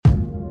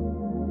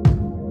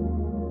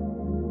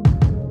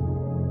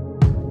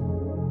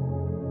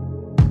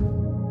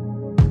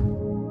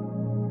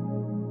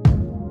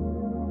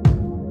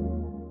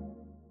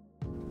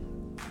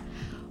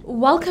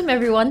Welcome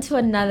everyone to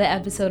another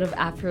episode of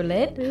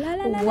Afrolit.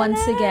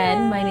 Once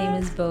again, my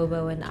name is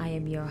Bobo and I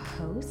am your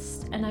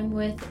host, and I'm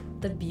with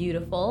the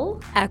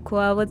beautiful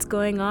Aqua. What's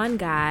going on,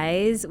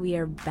 guys? We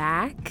are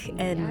back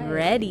and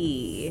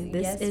ready.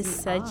 This is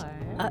such.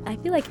 I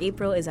feel like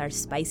April is our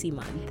spicy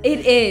month.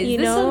 It is. You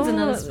this know, one's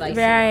another spicy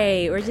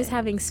right? one. We're just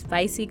having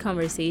spicy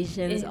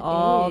conversations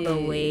all the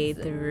way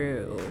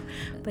through.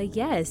 But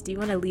yes, do you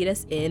want to lead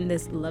us in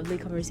this lovely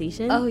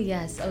conversation? Oh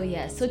yes.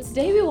 So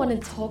today we want to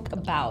talk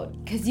about,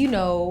 because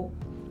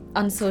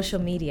on social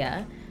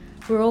media,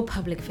 we're all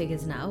public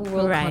figures now.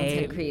 We're all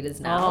content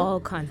creators now. All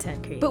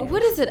content creators. But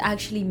what does it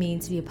actually mean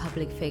to be a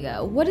public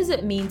figure? What does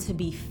it mean to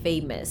be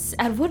famous?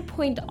 At what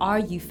point are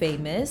you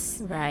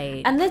famous?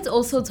 Right. And let's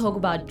also talk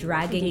about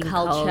dragging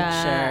culture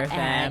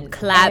and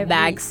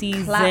clapback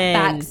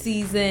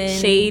season,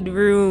 shade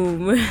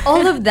room.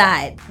 All of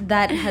that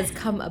has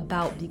come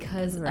about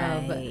because of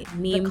meme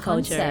the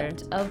culture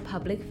concept of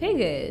public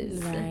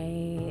figures.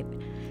 Right.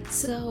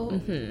 So,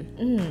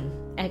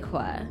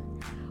 Ekwa,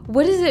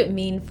 what does it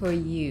mean for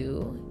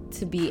you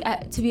to be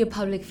a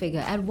public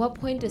figure? At what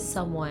point do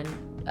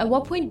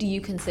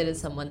you consider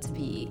someone to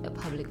be a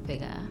public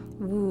figure?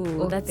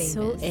 Ooh, that's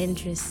so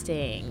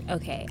interesting.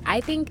 Okay, I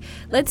think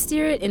let's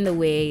steer it in the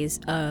ways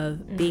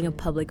of being a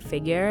public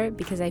figure,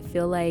 because I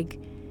feel like,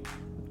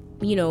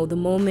 the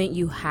moment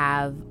you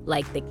have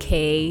like the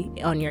K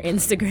on your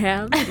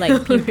Instagram,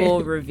 like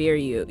people revere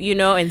you,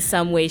 in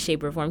some way,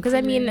 shape, or form. Because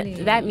I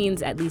mean, that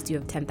means at least you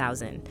have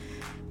 10,000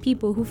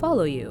 people who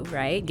follow you,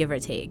 right? Give or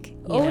take.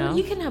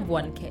 You can have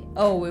 1K.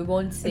 Oh, it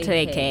won't say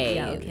K.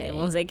 Yeah, okay. It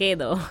won't say K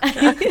though.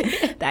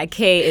 That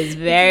K is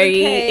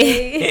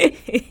very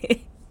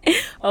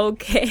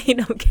okay.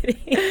 No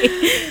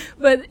kidding.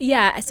 But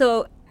yeah,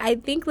 so I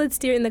think let's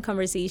steer in the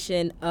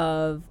conversation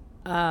of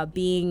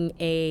being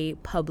a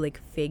public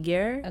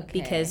figure,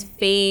 because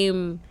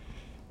fame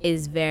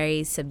is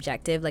very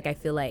subjective. Like, I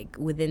feel like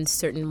within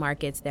certain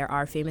markets there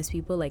are famous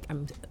people. Like,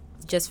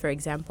 just for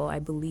example, I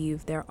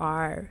believe there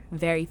are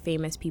very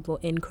famous people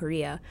in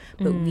Korea,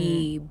 but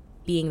we,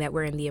 being that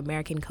we're in the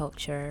American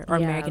culture or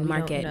American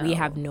market, we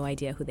have no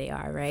idea who they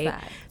are, right?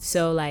 Facts.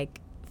 So like,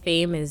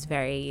 fame is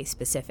very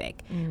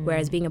specific,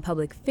 whereas being a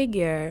public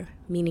figure,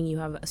 meaning you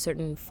have a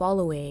certain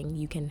following,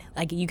 you can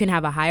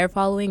have a higher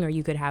following, or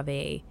you could have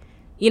a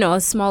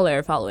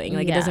smaller following.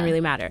 Like, it doesn't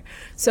really matter.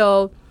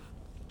 So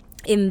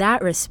in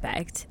that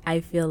respect,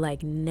 I feel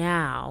like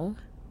now,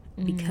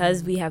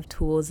 because we have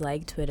tools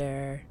like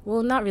Twitter,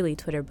 well, not really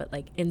Twitter, but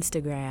like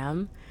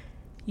Instagram,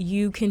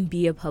 you can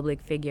be a public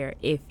figure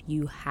if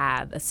you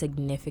have a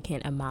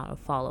significant amount of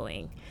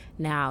following.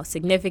 Now,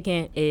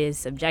 significant is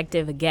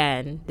subjective,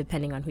 again,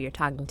 depending on who you're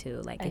talking to.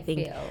 Like, I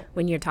think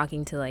when you're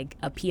talking to like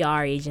a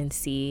PR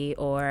agency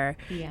or,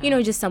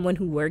 just someone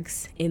who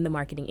works in the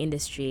marketing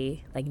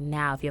industry, like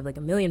now, if you have like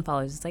 1 million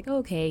followers, it's like,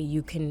 okay,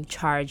 you can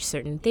charge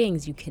certain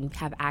things. You can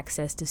have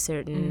access to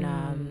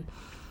certain,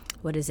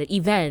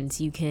 events.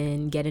 You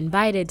can get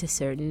invited to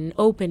certain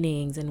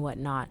openings and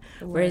whatnot.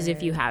 Whereas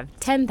if you have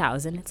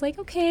 10,000, it's like,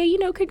 okay,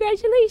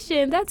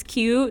 congratulations, that's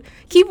cute.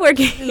 Keep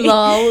working.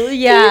 Lol,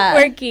 yeah.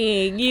 Keep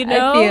working,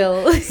 I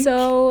feel.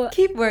 So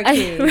keep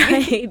working.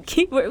 Right.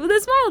 Keep working with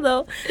a smile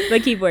though,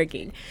 but keep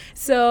working.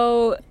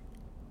 So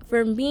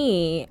for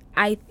me,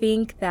 I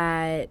think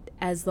that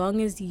as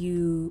long as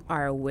you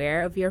are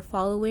aware of your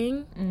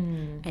following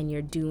and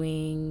you're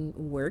doing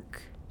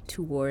work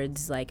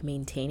towards like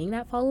maintaining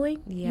that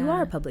following, you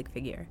are a public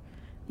figure,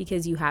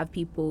 because you have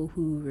people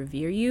who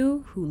revere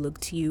you, who look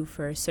to you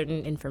for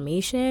certain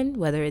information,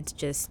 whether it's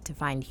just to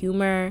find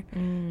humor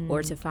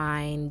or to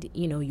find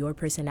your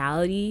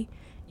personality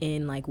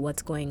in like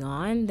what's going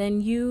on.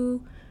 Then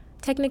you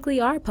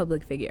technically are a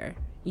public figure,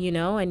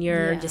 and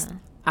you're just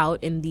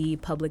out in the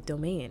public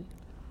domain.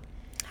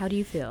 How do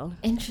you feel?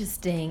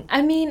 Interesting.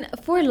 I mean,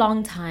 for a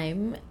long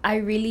time, I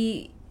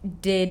really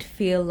did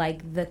feel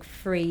like the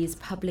phrase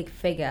public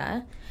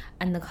figure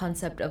and the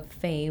concept of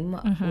fame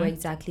were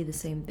exactly the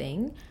same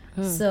thing.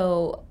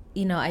 So,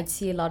 I'd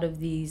see a lot of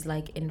these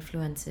like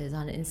influencers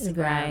on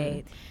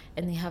Instagram,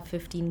 and they have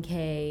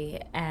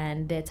 15K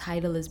and their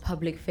title is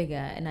public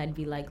figure, and I'd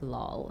be like,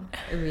 lol,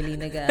 really,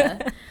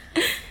 nigga?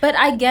 But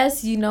I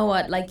guess,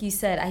 like you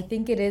said, I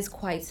think it is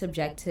quite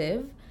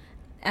subjective.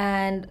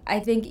 And I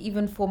think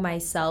even for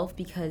myself,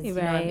 because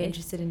I'm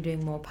interested in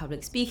doing more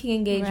public speaking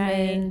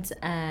engagement,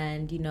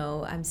 and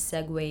I'm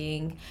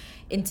segueing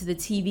into the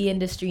TV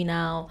industry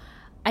now,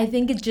 I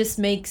think it just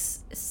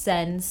makes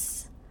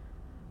sense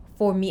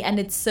for me, and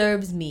it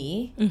serves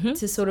me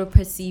to sort of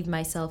perceive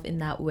myself in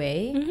that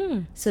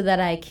way, so that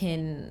I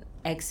can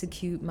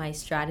execute my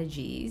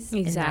strategies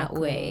in that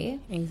way.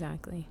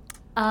 Exactly.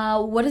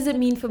 What does it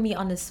mean for me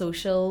on a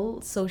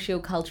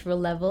socio-cultural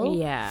level?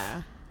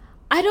 Yeah.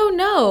 I don't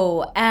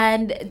know.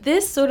 And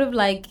this sort of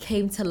like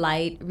came to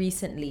light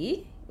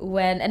recently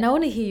and I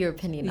want to hear your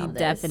opinion on this.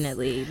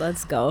 Definitely.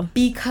 Let's go.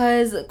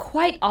 Because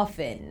quite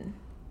often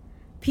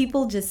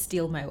people just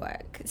steal my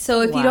work.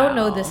 So if you don't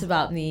know this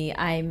about me,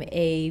 I'm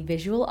a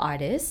visual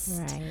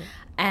artist. Right.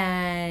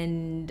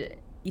 And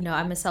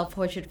I'm a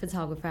self-portrait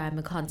photographer, I'm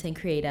a content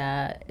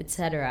creator,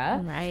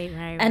 etc. Right.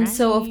 And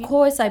so, of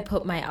course, I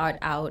put my art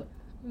out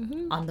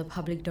on the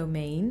public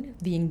domain,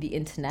 being the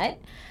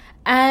internet.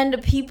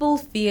 And people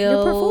feel...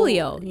 Your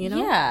portfolio,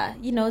 Yeah,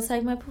 it's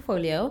like my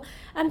portfolio.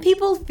 And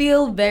people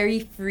feel very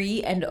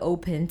free and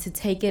open to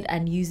take it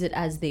and use it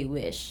as they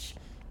wish.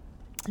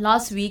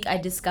 Last week, I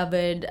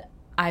discovered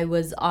I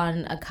was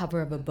on a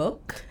cover of a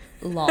book.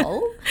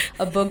 Lol.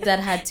 A book that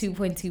had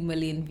 2.2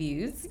 million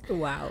views.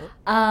 Wow.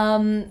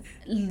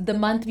 The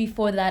month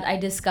before that, I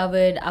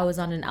discovered I was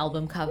on an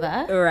album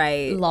cover.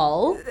 Right.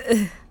 Lol.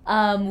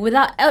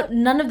 Without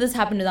none of this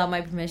happened without my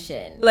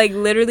permission. Like,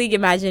 literally,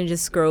 imagine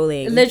just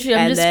scrolling. Literally,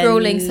 I'm just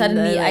scrolling.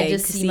 Suddenly, I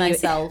just see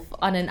myself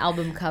on an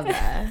album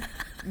cover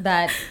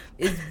that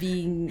is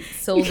being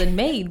sold and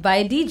made by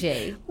a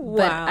DJ. Wow.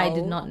 But I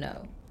did not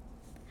know.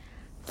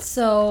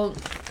 So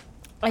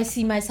I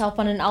see myself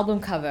on an album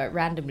cover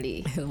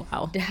randomly.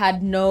 Wow.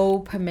 Had no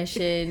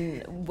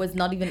permission, was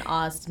not even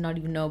asked, did not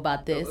even know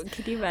about this.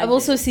 Could you imagine? I've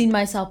also seen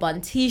myself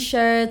on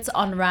t-shirts,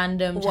 on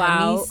random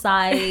Chinese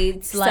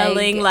sites.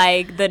 selling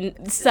the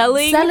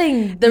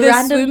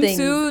random things.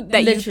 Swimsuit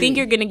that you think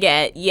you're going to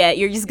get, yet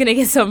you're just going to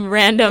get some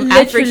random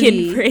Literally,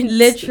 African print.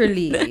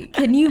 Literally.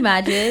 Can you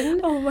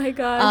imagine? Oh my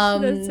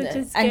gosh, that's such a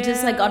scam. And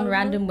just like on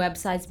random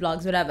websites,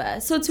 blogs, whatever.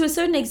 So to a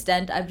certain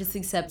extent, I've just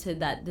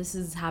accepted that this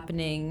is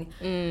happening.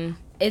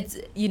 It's,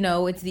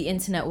 it's the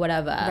internet,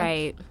 whatever.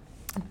 Right.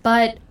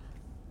 But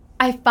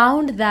I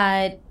found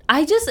that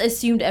I just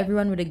assumed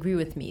everyone would agree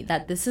with me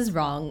that this is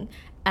wrong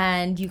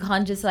and you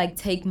can't just like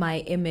take my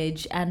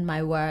image and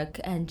my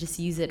work and just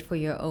use it for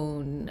your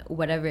own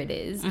whatever it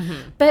is.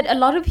 But a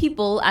lot of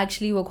people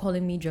actually were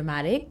calling me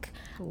dramatic.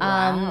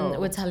 Wow.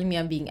 Were telling me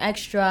I'm being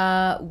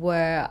extra,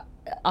 were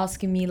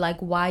asking me like,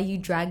 why are you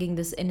dragging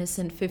this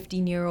innocent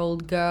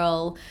 15-year-old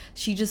girl?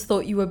 She just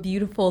thought you were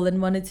beautiful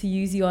and wanted to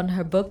use you on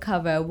her book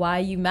cover. Why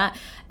are you mad?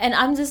 And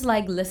I'm just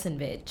like, listen,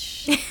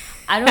 bitch,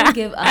 I don't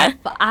give up.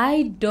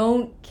 I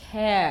don't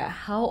care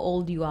how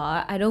old you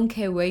are. I don't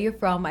care where you're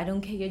from. I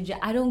don't care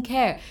I don't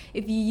care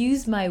if you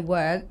use my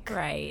work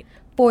Right.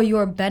 for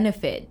your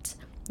benefit.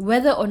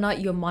 Whether or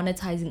not you're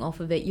monetizing off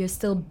of it, you're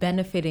still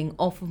benefiting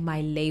off of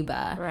my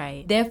labor.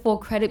 Right. Therefore,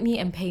 credit me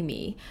and pay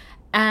me.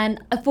 And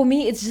for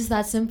me, it's just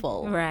that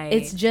simple. Right.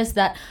 It's just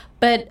that.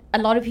 But a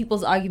lot of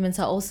people's arguments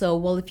are also,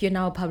 well, if you're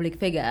now a public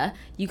figure,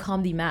 you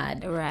can't be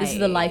mad. Right. This is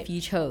the life you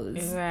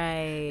chose.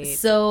 Right.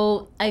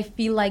 So I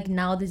feel like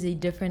now there's a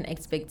different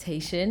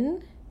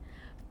expectation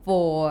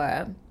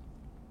for,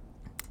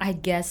 I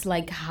guess,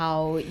 like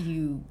how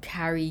you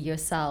carry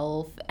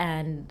yourself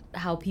and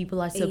how people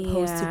are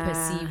supposed to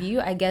perceive you.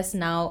 I guess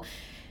now...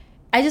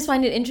 I just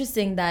find it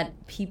interesting that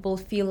people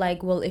feel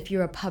like, well, if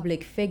you're a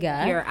public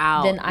figure, you're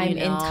out, then I'm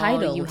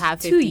entitled. You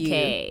have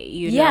 50K.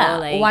 You know,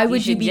 like, why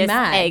would you be just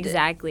mad?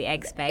 Exactly,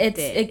 expect it.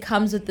 It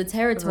comes with the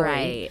territory.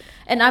 Right.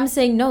 And I'm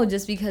saying no,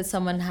 just because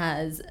someone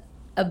has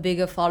a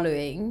bigger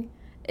following,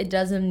 it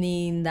doesn't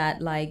mean that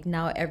like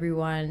now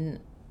everyone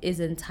is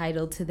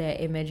entitled to their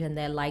image and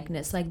their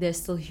likeness. Like they're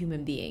still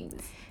human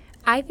beings.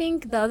 I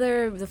think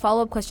the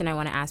follow-up question I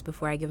want to ask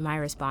before I give my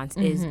response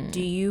is,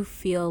 do you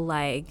feel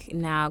like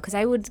now, because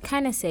I would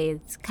kind of say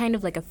it's kind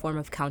of like a form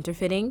of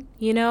counterfeiting,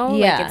 Yeah.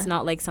 Like it's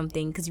not like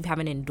something, because you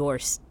haven't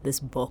endorsed this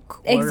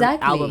book or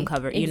album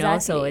cover,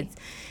 so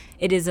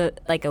it is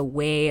a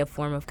way, a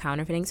form of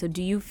counterfeiting. So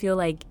do you feel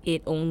like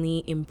it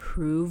only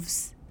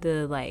improves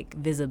the like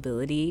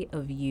visibility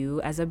of you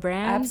as a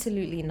brand?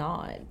 Absolutely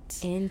not.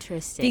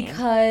 Interesting.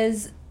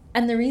 Because...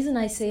 And the reason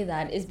I say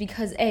that is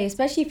because,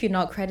 especially if you're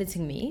not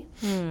crediting me,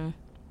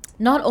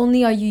 not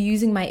only are you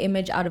using my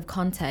image out of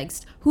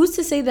context, who's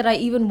to say that I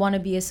even want to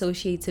be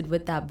associated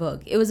with that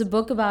book? It was a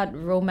book about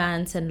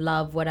romance and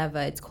love, whatever.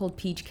 It's called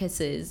Peach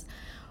Kisses,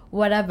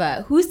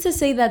 whatever. Who's to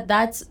say that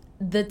that's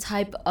the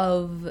type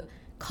of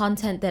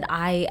content that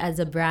I as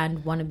a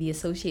brand want to be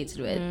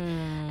associated with?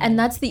 And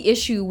that's the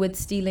issue with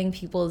stealing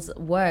people's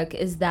work,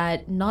 is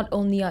that not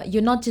only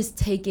you're not just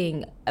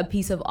taking a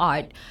piece of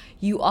art,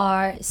 you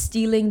are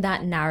stealing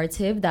that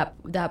narrative,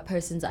 that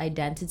person's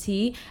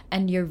identity,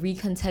 and you're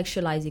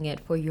recontextualizing it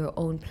for your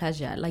own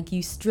pleasure. Like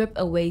you strip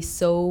away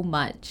so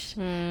much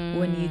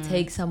when you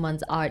take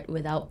someone's art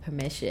without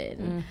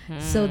permission.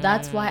 So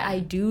that's why I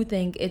do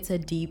think it's a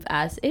deep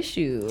ass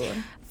issue.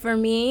 For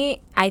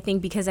me, I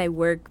think because I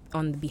work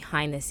on the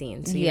behind the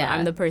scenes. So,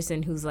 I'm the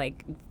person who's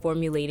like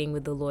formulating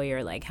with the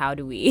lawyer, like how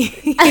do we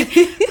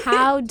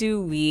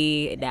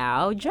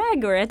now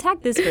drag or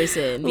attack this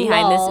person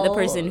behind the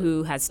person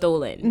who has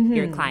stolen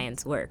your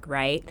client's work,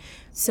 right?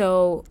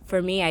 So for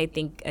me, I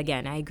think,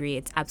 again, I agree,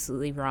 it's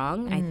absolutely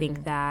wrong. I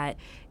think that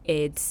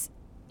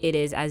it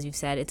is, as you've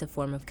said, it's a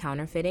form of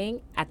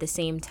counterfeiting. At the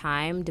same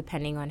time,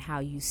 depending on how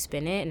you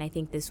spin it, and I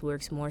think this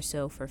works more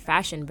so for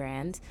fashion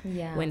brands,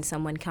 when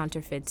someone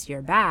counterfeits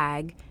your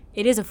bag,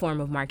 it is a form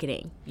of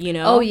marketing,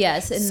 Oh,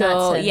 yes, in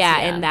that sense,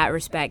 in that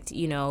respect,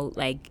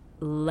 like,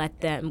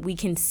 we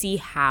can see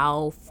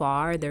how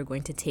far they're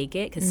going to take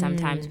it, because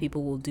sometimes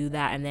people will do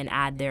that and then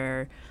add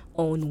their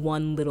own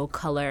one little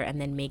color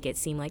and then make it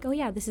seem like, oh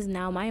yeah, this is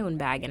now my own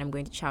bag and I'm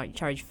going to charge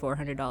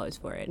 $400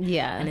 for it.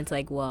 Yeah. And it's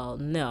like, well,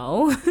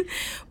 no.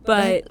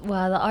 But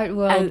well, the art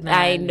world, man,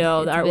 I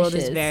know the art world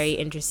is vicious. very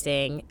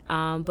interesting.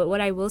 But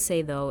what I will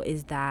say though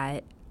is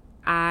that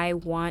I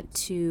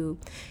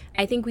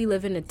think we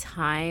live in a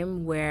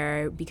time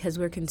where, because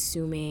we're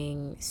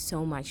consuming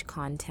so much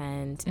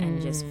content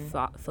and just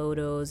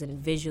photos and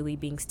visually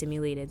being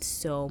stimulated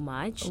so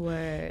much,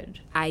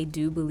 I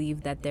do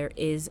believe that there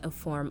is a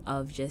form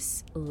of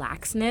just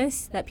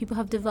laxness that people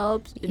have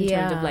developed in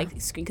terms of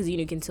like screen, because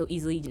you can so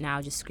easily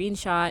now just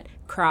screenshot,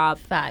 crop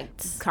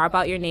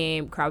out your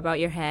name, crop out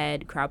your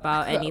head, crop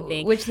out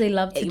anything, which they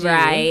love to do,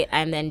 right,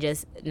 and then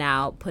just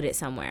now put it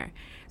somewhere.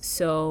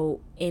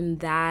 So in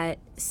that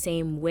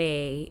same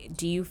way,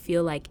 do you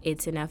feel like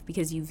it's enough?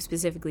 Because you've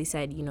specifically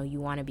said, you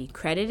want to be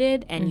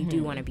credited and you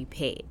do want to be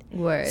paid.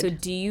 Word. So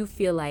do you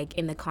feel like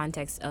in the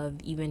context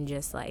of even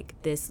just like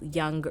this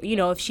young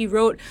girl, if she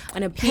wrote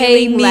an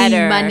appealing letter.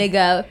 Pay me, my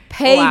nigga.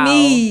 Pay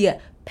me.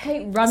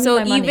 Run me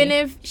my money. Even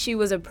if she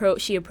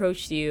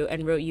approached you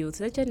and wrote you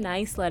such a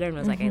nice letter and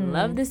was like, I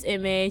love this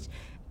image.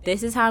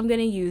 This is how I'm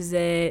going to use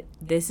it.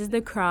 This is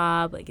the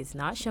crop. Like, it's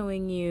not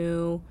showing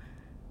you.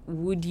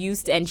 Would you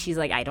and she's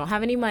like, I don't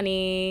have any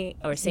money,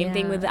 or same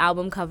thing with the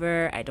album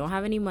cover, I don't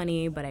have any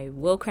money, but I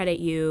will credit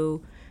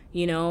you,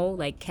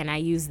 like, can I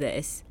use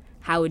this?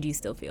 How would you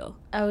still feel?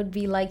 I would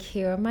be like,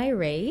 here are my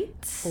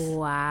rates.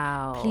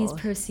 Wow. Please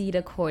proceed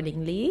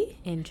accordingly.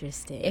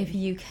 Interesting. If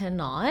you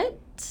cannot,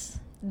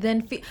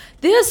 then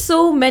there are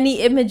so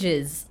many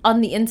images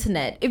on the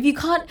internet. If you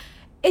can't,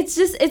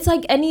 it's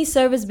like any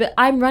service, but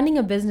I'm running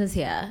a business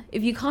here.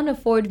 If you can't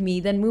afford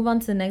me, then move on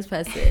to the next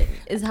person,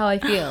 is how I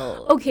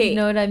feel. Okay. You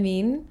know what I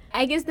mean?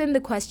 I guess then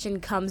the question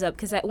comes up,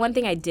 because one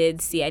thing I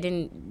did see, I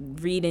didn't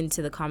read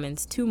into the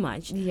comments too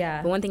much.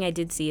 Yeah. But one thing I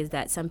did see is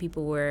that some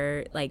people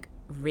were like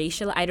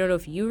racial. I don't know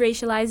if you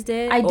racialized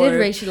it. I did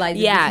racialize it.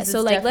 Yeah.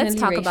 So like, let's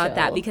talk about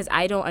that, because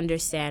I don't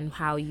understand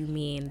how you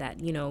mean that,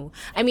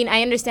 I mean,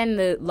 I understand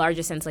the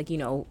larger sense, like,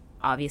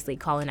 obviously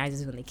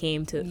colonizers, when they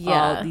came to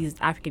all these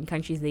African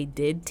countries, they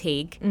did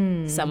take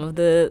some of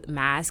the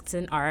masks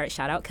and art,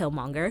 shout out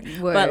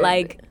Killmonger. Word. But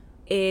like,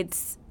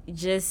 it's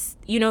just,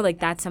 like,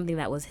 that's something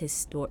that was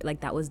like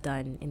that was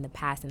done in the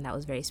past and that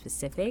was very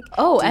specific.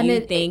 Do and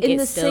you think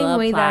it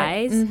still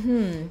applies?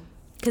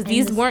 Because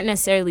these weren't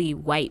necessarily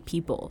white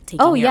people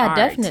taking your art,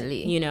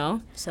 definitely.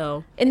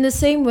 So in the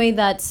same way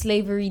that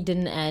slavery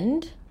didn't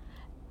end,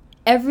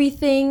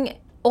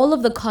 all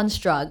of the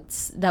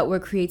constructs that were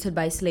created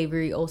by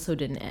slavery also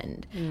didn't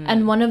end.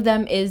 And one of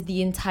them is the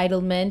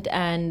entitlement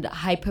and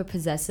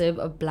hyper-possessive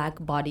of black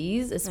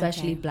bodies,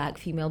 especially black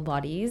female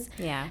bodies.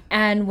 Yeah.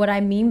 And what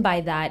I mean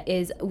by that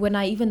is, when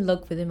I even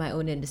look within my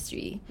own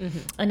industry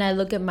and I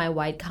look at my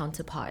white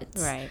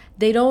counterparts,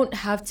 they don't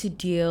have to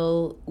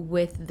deal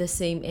with the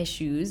same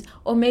issues,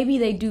 or maybe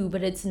they do,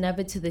 but it's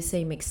never to the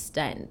same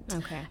extent.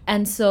 Okay.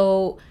 And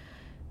so,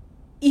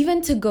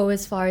 even to go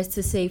as far as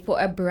to say, for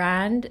a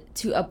brand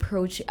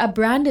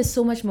is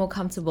so much more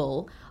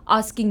comfortable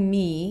asking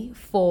me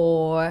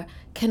for,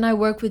 can I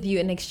work with you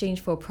in exchange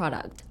for a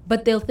product?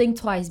 But they'll think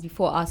twice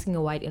before asking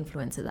a white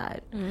influencer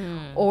that,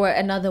 or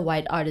another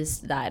white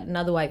artist that,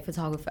 another white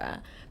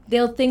photographer.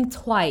 They'll think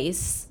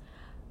twice,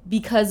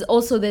 because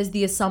also there's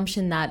the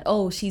assumption that,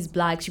 she's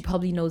black, she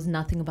probably knows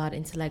nothing about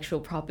intellectual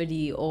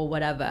property or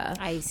whatever.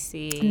 I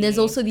see. And there's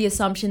also the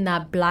assumption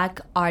that black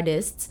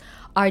artists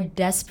are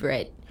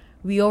desperate.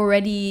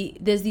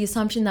 There's the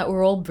assumption that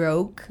we're all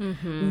broke.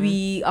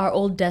 We are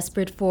all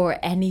desperate for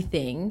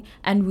anything,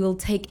 and we'll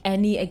take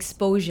any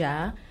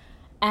exposure.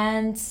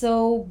 And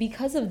so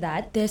because of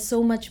that, they're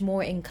so much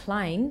more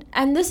inclined.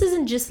 And this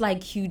isn't just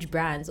like huge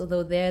brands,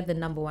 although they're the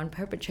number one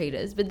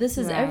perpetrators, but this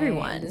is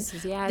everyone.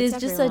 There's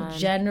just a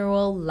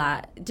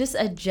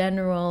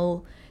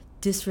general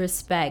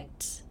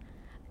disrespect.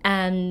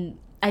 And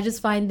I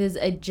just find there's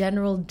a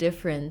general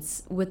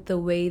difference with the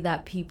way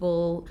that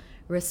people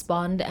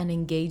respond and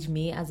engage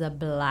me as a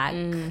black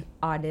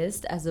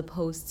artist, as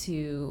opposed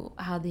to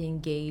how they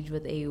engage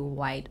with a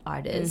white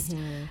artist.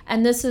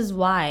 And this is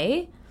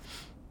why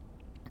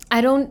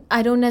I don't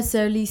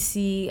necessarily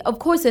see, of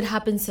course it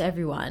happens to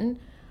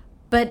everyone,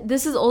 but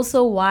this is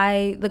also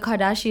why the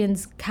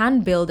Kardashians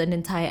can build an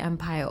entire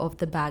empire off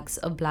the backs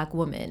of black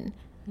women.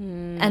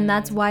 And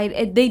that's why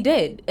they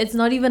did. It's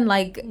not even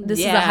like this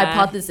is a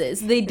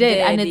hypothesis. They did,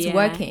 and it's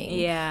working.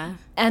 Yeah.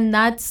 And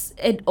that's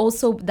it.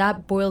 Also,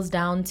 that boils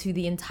down to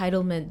the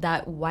entitlement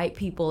that white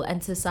people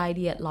and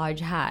society at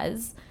large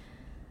has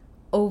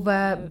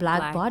over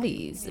black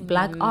bodies,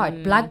 black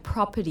art, black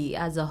property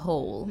as a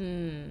whole.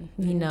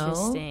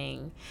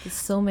 Interesting. There's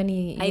so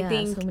many. I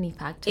think so many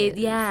factors.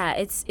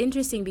 It's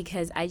interesting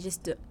because I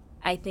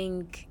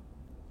think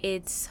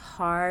it's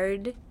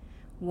hard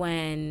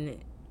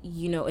when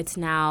it's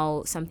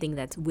now something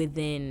that's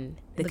within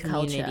the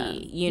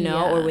community,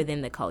 or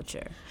within the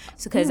culture.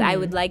 So, because I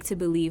would like to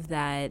believe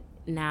that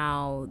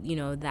now,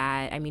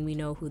 that, I mean, we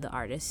know who the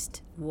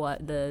artist,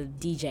 the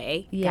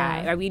DJ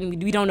guy, I mean,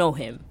 we don't know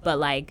him, but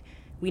like,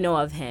 we know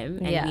of him,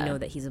 and we know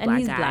that he's a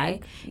black guy,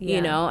 black. Yeah.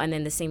 you know. And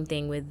then the same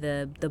thing with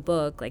the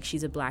book, like,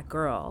 she's a black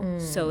girl.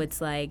 So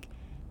it's like,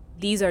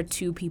 these are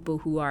two people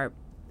who are,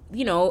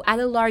 you know, at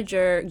a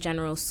larger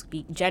generally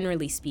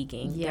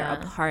speaking, they're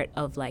a part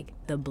of, like,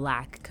 the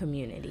black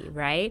community,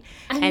 right?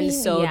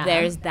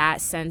 There's that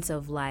sense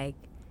of, like,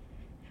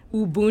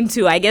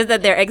 Ubuntu, I guess,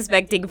 that they're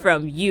expecting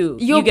from you.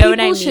 You get what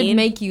I mean? People should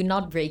make you,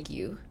 not break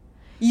you.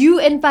 You,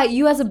 in fact,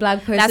 you as a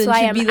black person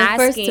should be the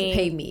first to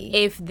pay me.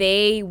 If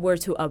they were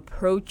to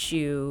approach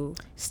you,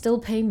 still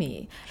pay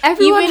me.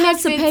 Everyone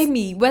has to pay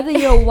me. Whether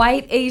you're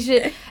white,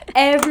 Asian,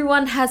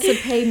 everyone has to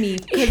pay me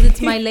because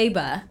it's my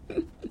labor.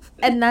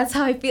 And that's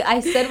how I feel. I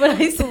said what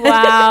I said.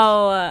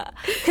 Wow.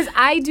 Because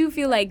I do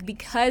feel like,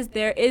 because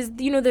there is,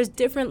 you know, there's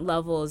different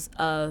levels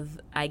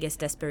of, I guess,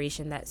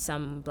 desperation that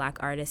some black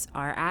artists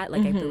are at.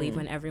 Like, I believe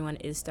when everyone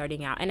is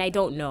starting out, and I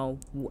don't know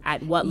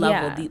at what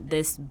level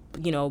this,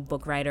 you know,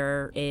 book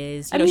writer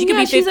is. You know, she could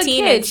be 15 she's a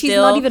kid. and she's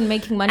not even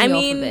making money off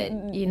of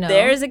it, you know.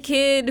 There's a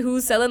kid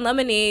who's selling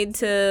lemonade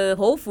to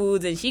Whole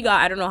Foods, and she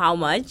got, I don't know how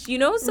much, you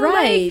know. So,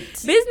 like,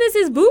 business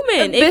is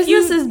booming.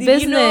 Business is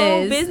business. You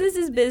know, business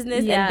is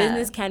business, and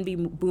business can be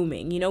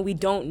booming. You know, we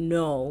don't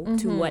know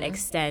to what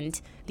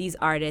extent these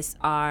artists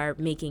are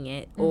making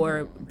it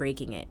or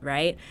breaking it,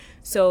 right?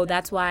 So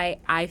that's why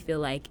I feel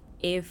like,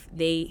 if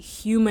they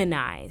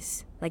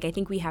humanize, like, I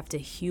think we have to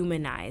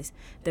humanize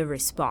the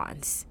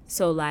response.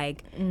 So,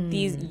 like,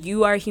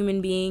 you are a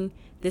human being,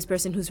 this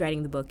person who's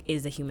writing the book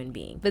is a human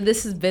being. But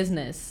this is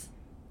business.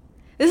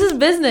 This is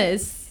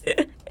business.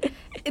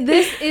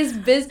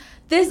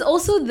 There's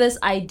also this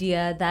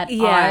idea that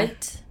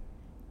art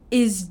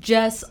is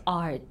just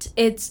art.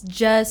 It's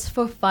just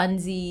for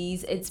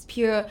funsies. It's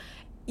pure.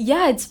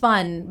 Yeah, it's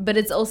fun, but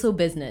it's also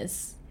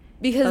business.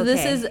 Because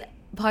this is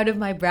part of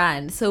my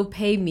brand, so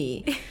pay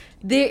me.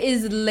 There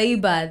is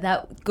labor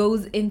that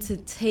goes into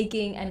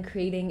taking and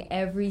creating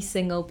every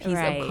single piece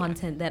of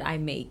content that I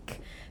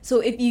make. So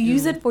if you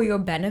use it for your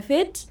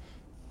benefit,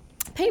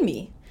 pay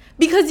me.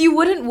 Because you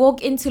wouldn't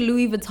walk into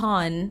Louis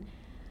Vuitton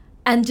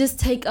and just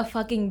take a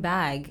fucking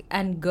bag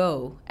and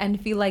go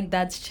and feel like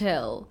that's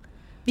chill.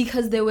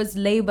 Because there was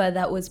labor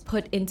that was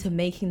put into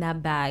making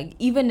that bag.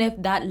 Even if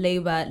that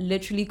labor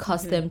literally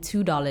cost them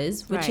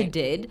 $2, which it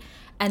did,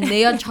 and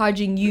they are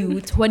charging you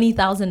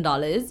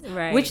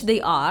 $20,000, which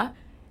they are,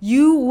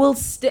 you will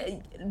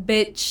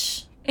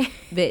bitch.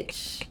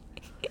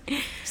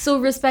 So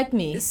respect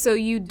me. So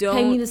you don't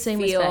pay me the same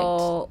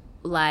feel respect.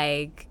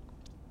 Like,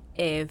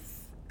 if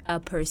a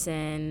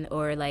person,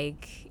 or,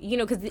 like, you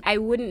know, because I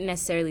wouldn't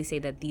necessarily say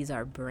that these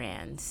are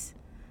brands.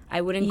 I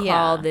wouldn't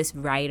call this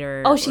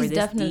writer or this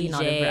definitely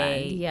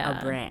DJ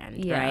not a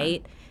brand.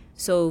 Right?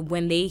 So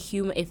when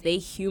if they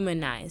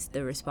humanize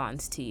the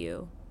response to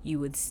you, you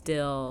would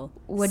still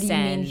What do you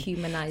mean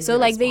humanize So, the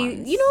like,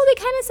 response? they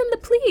kind of send the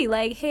plea,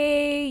 like,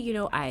 hey, you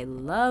know, I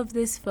love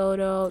this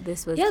photo.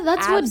 This was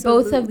that's what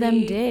both of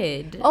them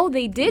did. Oh,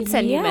 they did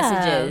send you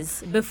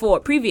messages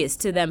previous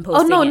to them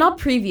posting. Oh, no, not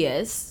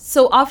previous.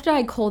 So after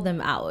I called them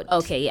out.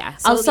 Okay, yeah.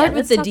 So, I'll start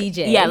with the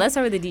DJ. Yeah, let's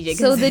start with the DJ.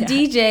 So the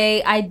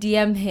DJ, I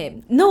DM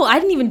him. No, I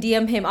didn't even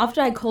DM him.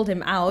 After I called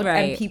him out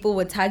and people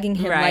were tagging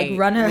him, like,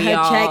 run her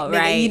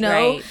check, you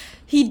know.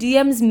 He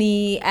DMs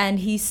me and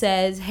he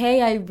says,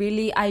 hey,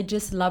 I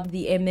just loved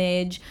the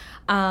image.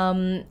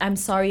 I'm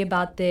sorry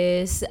about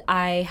this.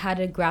 I had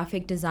a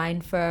graphic design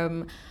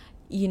firm.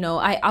 You know,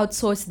 I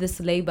outsourced this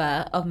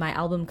labor of my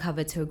album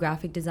cover to a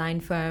graphic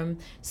design firm.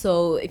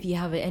 So if you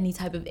have any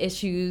type of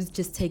issues,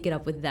 just take it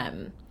up with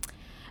them.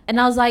 And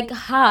I was like,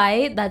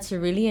 hi, that's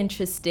really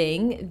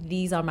interesting.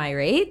 These are my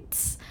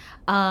rates.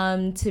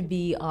 To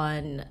be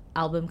on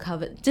album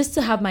cover, just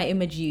to have my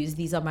image used,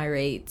 these are my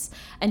rates.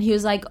 And he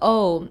was like,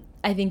 oh,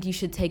 I think you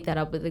should take that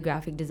up with the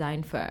graphic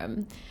design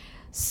firm.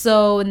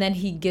 So, and then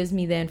he gives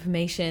me the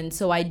information.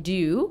 So I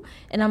do.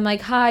 And I'm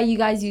like, hi, you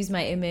guys use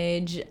my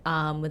image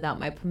without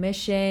my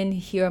permission.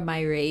 Here are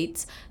my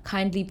rates.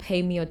 Kindly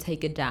pay me or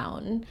take it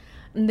down.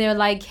 And they're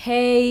like,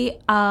 hey,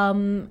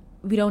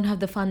 we don't have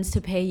the funds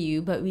to pay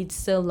you, but we'd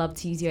still love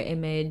to use your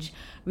image.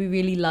 We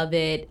really love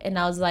it. And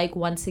I was like,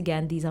 once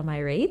again, these are my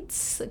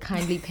rates.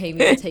 Kindly pay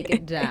me or take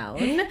it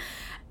down.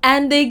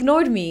 And they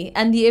ignored me,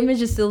 and the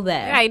image is still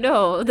there. I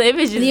know. The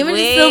image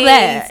is still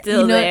there.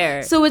 Still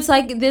there. So it's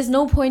like, there's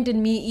no point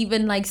in me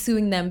even, like,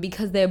 suing them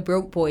because they're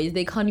broke boys.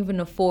 They couldn't even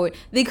afford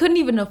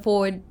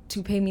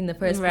to pay me in the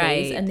first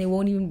place, and they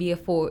won't be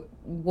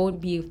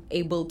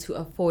able to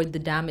afford the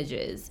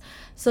damages.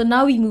 So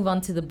now we move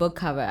on to the book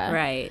cover.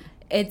 Right.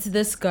 It's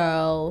this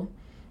girl.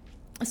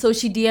 So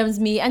she DMs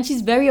me, and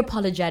she's very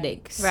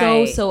apologetic.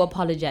 So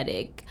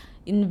apologetic.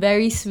 And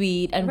very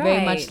sweet and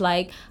very much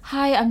like,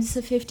 hi, I'm just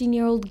a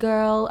 15-year-old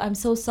girl. I'm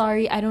so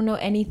sorry. I don't know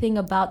anything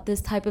about this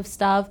type of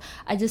stuff.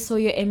 I just saw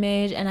your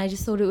image and I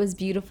just thought it was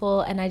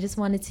beautiful and I just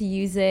wanted to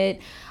use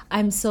it.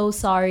 I'm so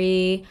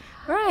sorry.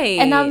 Right.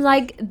 And I'm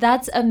like,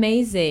 that's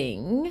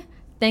amazing.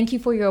 Thank you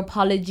for your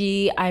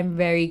apology. I'm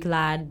very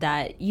glad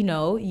that, you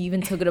know, you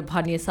even took it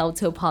upon yourself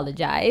to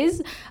apologize.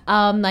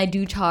 I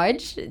do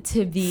charge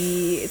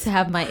to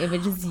have my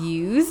images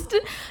used.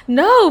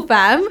 No,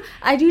 fam.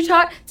 I do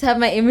charge to have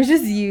my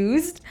images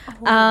used.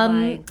 Oh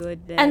my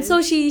goodness. And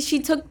so she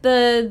took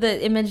the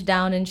image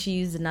down and she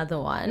used another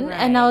one. Right.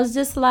 And I was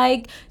just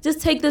like,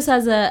 just take this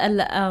as a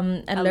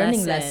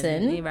learning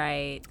lesson.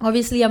 Right.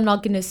 Obviously, I'm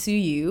not going to sue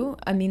you.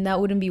 I mean,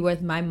 that wouldn't be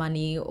worth my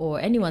money or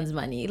anyone's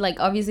money. Like,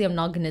 obviously, I'm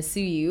not going to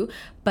sue you.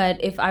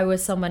 But if I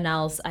was someone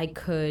else, I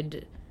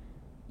could,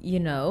 you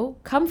know,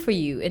 come for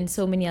you in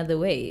so many other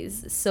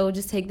ways. So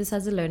just take this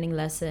as a learning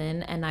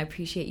lesson. And I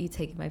appreciate you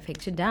taking my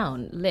picture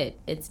down. Lit.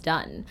 It's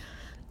done.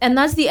 And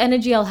that's the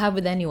energy I'll have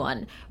with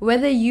anyone.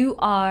 Whether you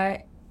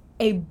are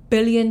a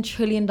billion,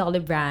 trillion dollar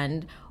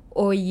brand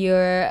or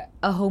you're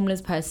a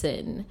homeless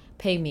person,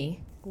 pay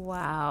me.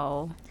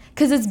 Wow.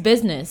 Because it's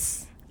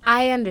business.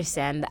 I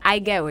understand. I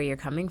get where you're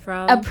coming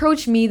from.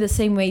 Approach me the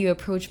same way you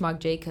approach Marc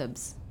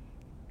Jacobs.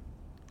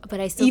 But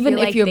I still Even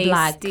feel if like you're they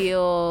black.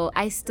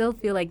 I still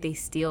feel like they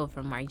steal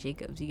from Marc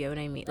Jacobs. You get what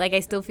I mean? Like, I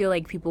still feel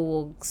like people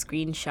will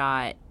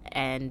screenshot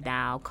and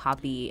now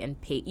copy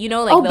and paste. You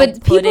know, like,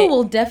 but people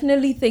will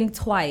definitely think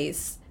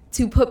twice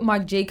to put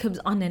Marc Jacobs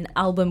on an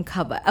album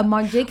cover. A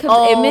Marc Jacobs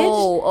image.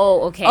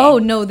 Oh, okay. Oh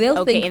no,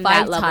 they'll think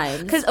 5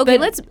 times. Because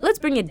let's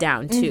bring it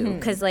down too.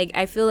 Because like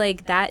I feel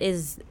like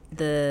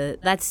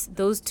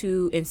those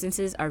two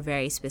instances are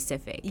very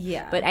specific.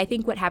 Yeah. But I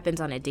think what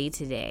happens on a day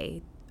to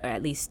day, or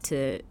at least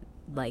to,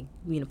 like,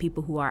 you know,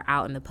 people who are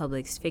out in the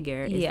public's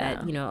figure, is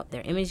that, you know,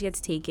 their image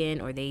gets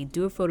taken or they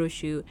do a photo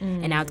shoot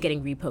and now it's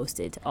getting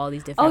reposted to all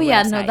these different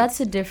websites. No, that's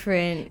a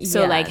different.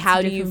 So like,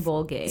 how do you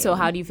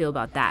feel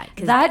about that?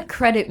 That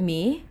credit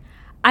me.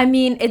 I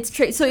mean, it's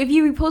so if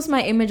you repost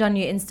my image on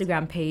your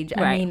Instagram page,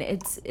 I mean,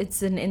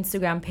 it's an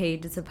Instagram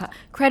page.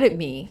 Credit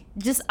me,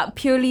 just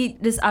purely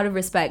just out of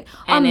respect.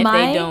 And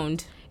they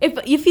don't,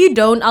 if you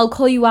don't, I'll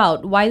call you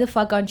out. Why the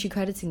fuck aren't you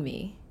crediting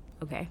me?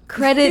 Okay.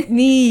 Credit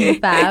me,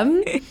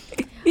 fam.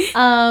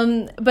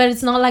 But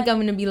it's not like I'm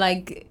gonna be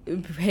like,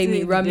 pay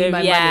me, run me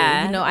my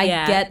money. You know, I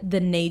get the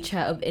nature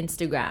of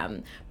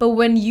Instagram. But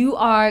when you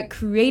are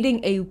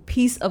creating a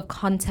piece of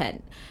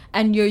content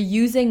and you're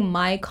using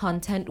my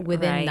content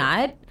within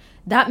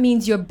that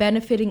means you're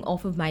benefiting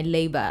off of my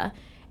labor.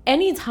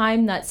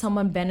 Anytime that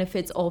someone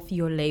benefits off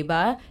your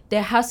labor,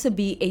 there has to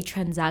be a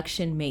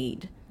transaction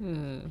made.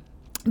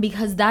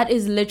 Because that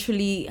is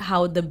literally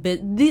how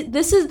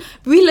this is.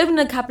 We live in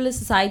a capitalist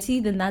society,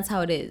 then that's how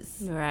it is.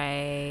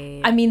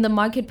 Right. I mean, the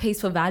market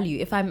pays for value.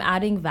 If I'm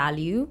adding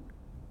value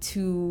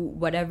to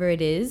whatever it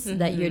is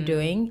that you're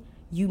doing,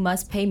 you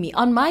must pay me.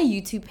 On my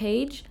YouTube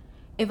page,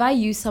 if I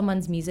use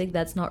someone's music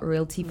that's not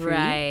royalty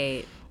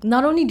free,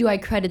 not only do I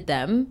credit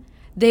them,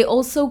 they can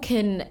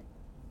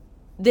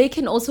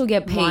also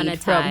get paid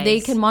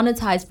they can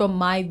monetize from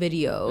my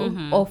video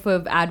off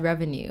of ad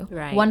revenue.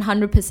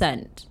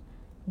 100%.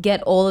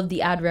 Get all of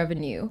the ad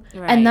revenue,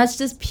 and that's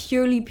just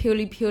purely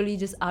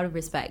just out of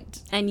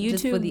respect, and YouTube,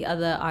 just for the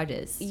other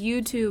artists.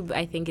 YouTube,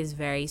 I think, is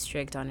very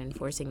strict on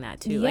enforcing that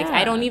too. Like,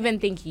 I don't even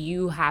think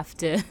you have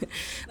to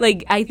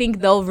like, I think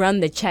they'll run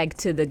the check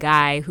to the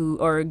guy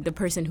or the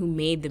person who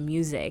made the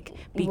music,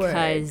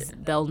 because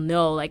they'll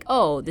know, like,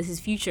 oh, this is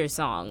Future's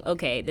song,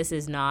 okay, this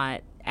is not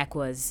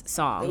Ekwa's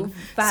song.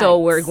 Facts. So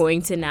we're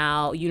going to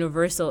now,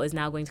 Universal is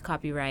now going to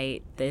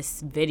copyright this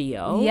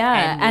video.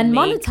 And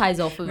monetize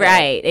off of it.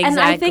 Right, exactly. And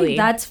I think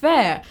that's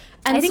fair.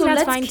 And I think so that's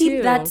let's fine keep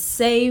too. that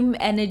same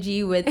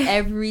energy with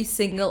every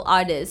single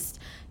artist.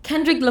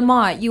 Kendrick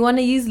Lamar, you want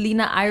to use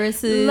Lena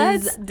Iris's?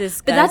 Let's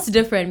discuss. But that's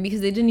different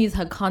because they didn't use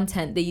her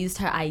content. They used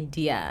her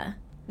idea.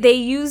 They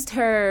used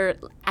her,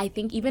 I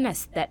think, even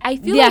aesthetic. I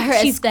feel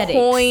like she's aesthetics.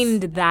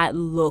 Coined that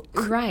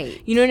look.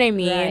 Right. You know what I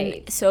mean?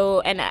 Right. So,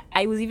 and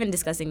I was even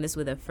discussing this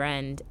with a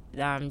friend,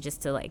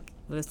 just to like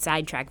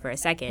sidetrack for a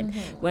second.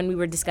 When we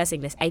were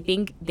discussing this, I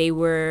think they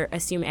were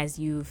assuming, as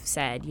you've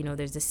said, you know,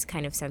 there's this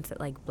kind of sense that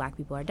like black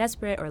people are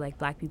desperate, or like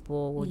black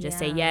people will just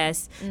say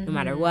yes no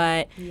matter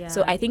what. Yeah.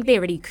 So I think they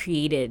already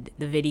created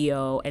the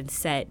video and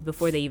set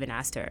before they even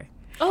asked her.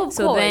 Oh, of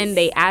so course. Then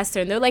they asked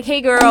her, and they're like, "Hey,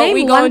 girl, Name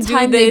we gonna do this." Name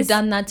one time they've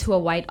done that to a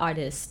white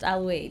artist.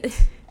 I'll wait.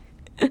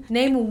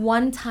 Name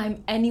one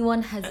time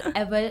anyone has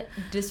ever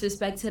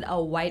disrespected a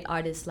white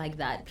artist like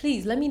that.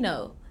 Please let me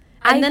know.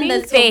 And I then think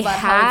let's they talk about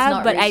how it's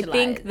not but I racialized.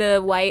 think the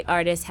white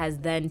artist has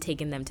then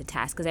taken them to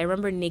task. Because I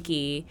remember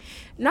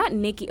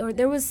or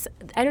there was,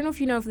 I don't know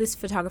if you know of this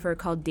photographer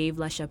called Dave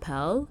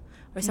LaChapelle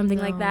or something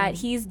like that.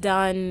 He's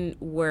done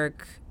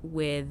work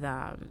with,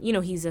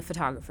 he's a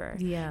photographer.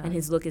 Yeah. And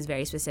his look is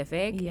very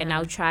specific. Yeah. And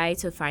I'll try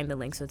to find the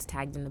link so it's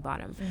tagged in the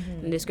bottom,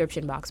 in the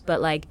description box.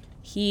 But, like,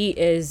 he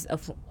is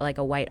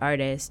a white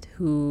artist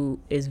who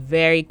is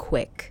very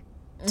quick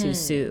to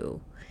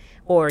sue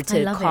or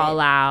to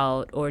call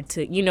out or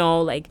to,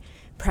 like,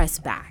 press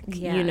back,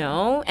 you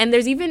know? And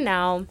there's even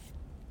now,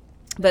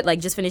 but,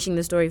 like, just finishing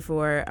the story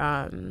for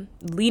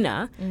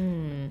Lena,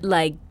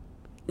 like,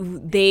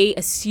 they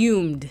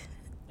assumed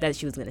that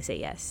she was going to say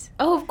yes.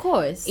 Oh, of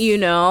course. You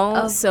know?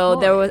 Of so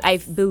course. there was, I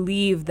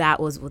believe that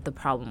was what the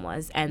problem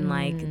was. And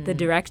like the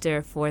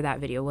director for that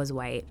video was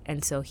white.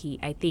 And so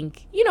I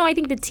think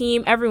the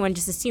team, everyone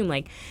just assumed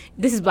like,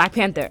 this is Black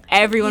Panther.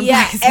 Everyone's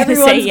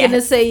going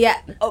to say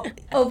yes. Oh,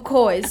 of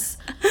course.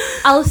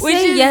 I'll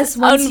say yes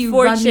once you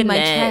run me my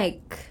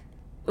check.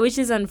 Which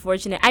is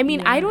unfortunate. I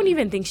mean, I don't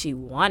even think she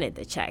wanted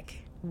the check.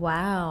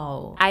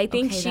 Wow. I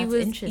think she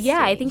was, interesting.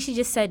 yeah, I think she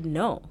just said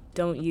no.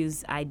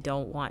 I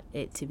don't want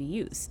it to be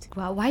used.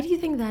 Wow, why do you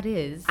think that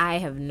is? I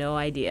have no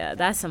idea.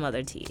 That's some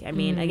other tea. I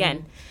mean,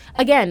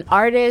 again,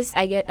 artists,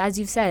 as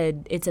you've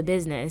said, it's a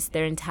business.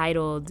 They're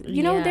entitled,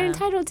 they're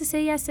entitled to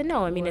say yes and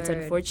no. I mean, it's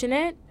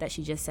unfortunate that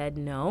she just said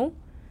no,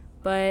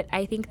 but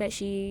I think that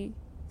she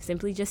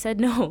simply just said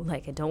no.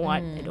 Like, I don't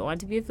want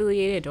to be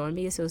affiliated. I don't want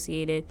to be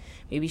associated.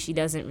 Maybe she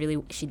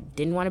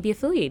didn't want to be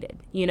affiliated,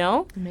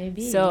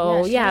 Maybe.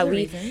 So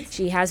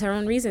she has her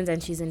own reasons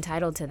and she's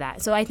entitled to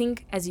that. So I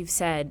think, as you've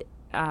said,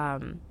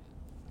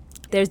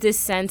 there's this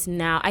sense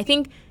now, I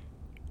think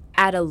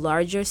at a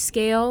larger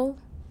scale,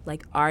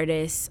 like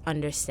artists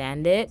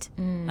understand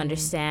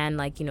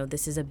like,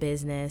 this is a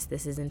business,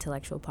 this is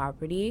intellectual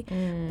property,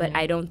 but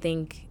I don't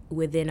think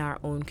within our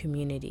own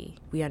community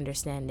we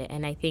understand it.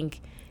 And I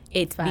think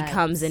it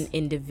becomes an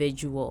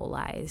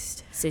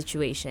individualized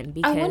situation.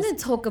 Because I want to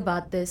talk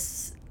about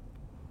this,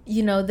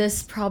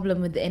 this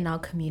problem within our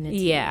community.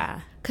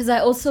 Yeah. Because I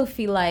also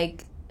feel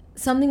like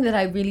something that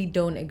I really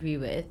don't agree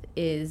with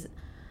is,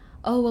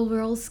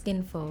 we're all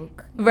skin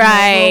folk.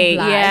 Right.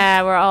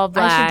 We're all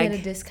black. I should get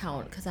a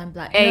discount because I'm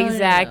black.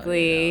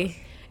 Exactly.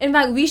 No. In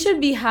fact, we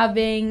should be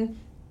having...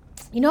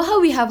 You know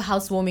how we have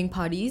housewarming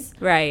parties?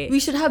 Right. We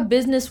should have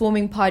business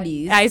warming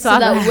parties. I saw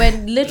that.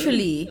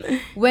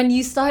 when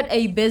you start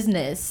a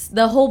business,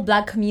 the whole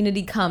black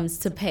community comes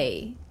to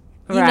pay.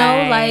 You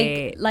know,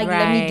 like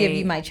let me give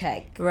you my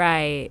check.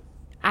 Right.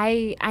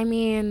 I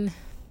mean,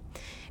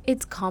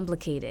 it's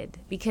complicated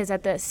because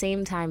at the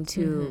same time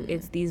too,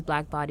 it's these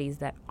black bodies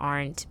that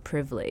aren't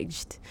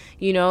privileged.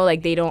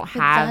 Like they don't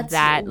have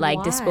that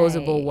like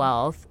disposable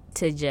wealth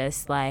to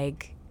just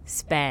like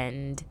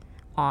spend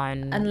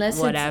on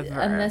whatever.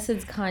 Unless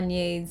it's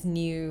Kanye's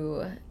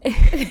new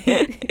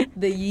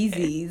the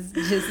Yeezys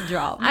just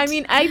dropped. I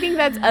mean, I think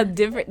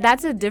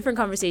that's a different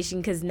conversation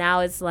because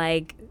now it's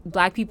like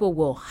black people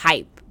will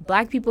hype.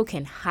 Black people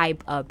can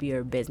hype up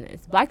your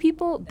business. Black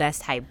people,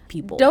 best hype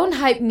people. Don't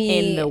hype me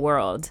in the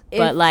world.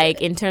 But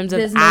like in terms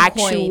of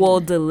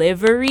actual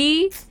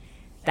delivery,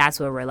 that's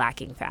where we're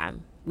lacking,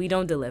 fam. We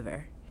don't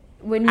deliver.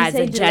 When you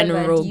say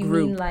general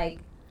group.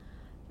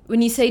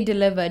 When you say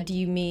deliver, do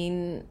you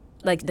mean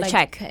like the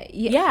check? Pay.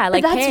 Yeah,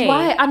 like that's pay.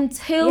 Why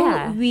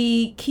until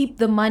we keep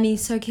the money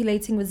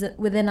circulating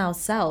within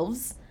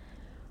ourselves,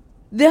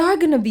 there are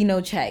gonna be no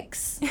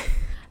checks.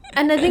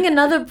 And I think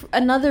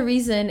another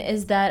reason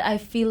is that I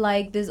feel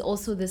like there's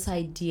also this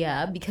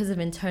idea, because of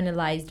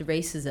internalized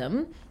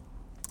racism,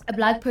 a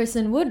black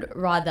person would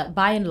rather,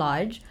 by and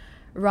large,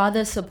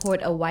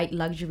 support a white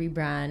luxury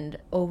brand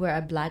over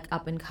a black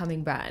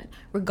up-and-coming brand,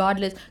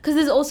 regardless. Because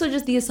there's also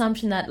just the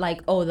assumption that,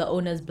 like, the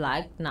owner's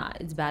black. Nah,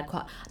 it's bad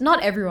quality.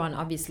 Not everyone,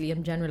 obviously,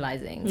 I'm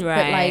generalizing.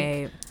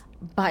 Right.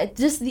 But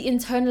just the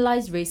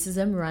internalized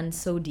racism runs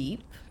so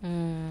deep.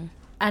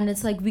 And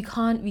it's like, we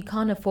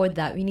can't afford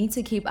that. We need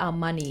to keep our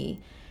money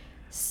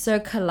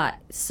circulating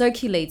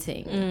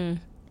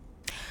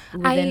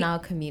within our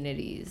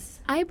communities.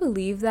 I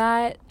believe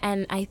that,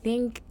 and I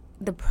think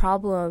the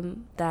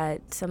problem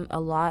that a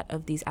lot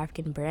of these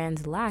African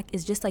brands lack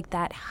is just like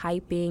that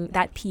hyping,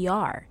 that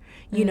PR,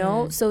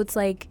 So it's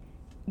like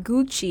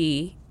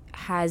Gucci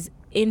has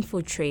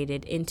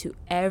infiltrated into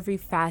every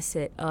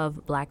facet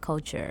of black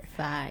culture.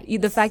 Facts.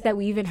 The fact that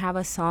we even have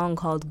a song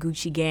called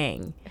Gucci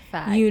Gang.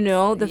 Facts.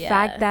 The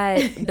fact that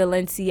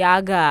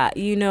Balenciaga,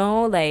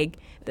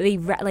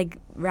 like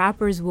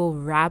rappers will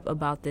rap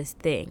about this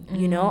thing.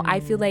 I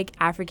feel like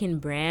African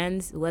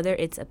brands, whether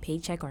it's a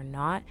paycheck or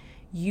not,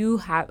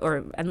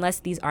 unless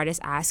these artists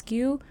ask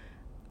you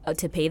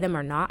to pay them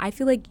or not, I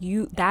feel like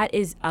that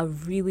is a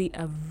really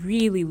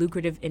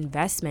lucrative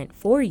investment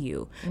for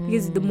you,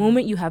 because the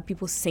moment you have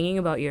people singing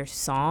about your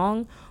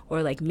song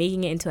or like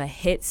making it into a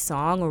hit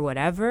song or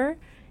whatever,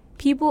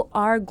 people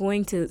are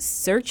going to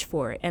search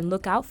for it and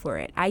look out for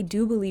it. I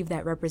do believe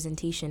that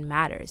representation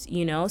matters,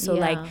 So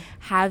like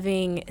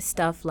having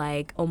stuff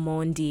like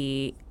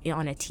Omondi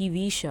on a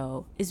TV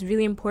show is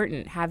really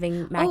important.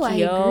 Having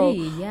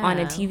Makio on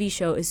a TV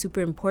show is super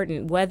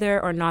important,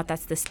 whether or not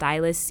that's the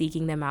stylist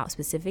seeking them out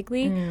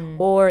specifically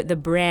or the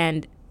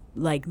brand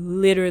like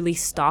literally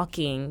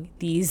stalking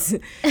these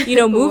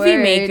movie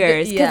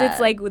makers, because it's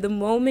like the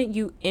moment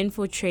you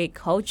infiltrate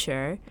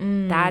culture,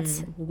 that's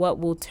what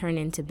will turn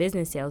into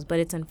business sales. But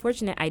it's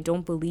unfortunate. I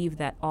don't believe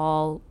that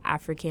all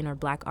African or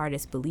black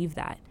artists believe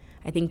that.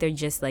 I think they're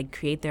just like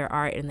create their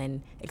art and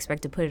then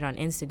expect to put it on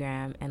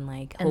Instagram and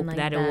like hope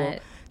that it will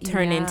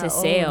turn into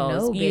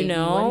sales,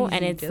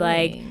 and it's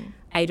like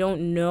I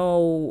don't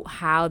know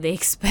how they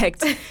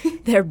expect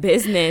their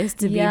business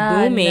to be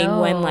booming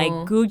when like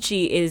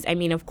Gucci is, I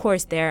mean, of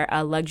course, they're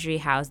a luxury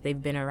house.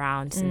 They've been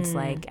around since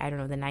like, I don't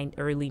know, the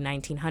early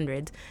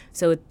 1900s.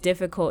 So it's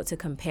difficult to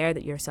compare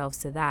yourselves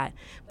to that.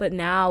 But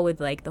now with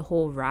like the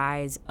whole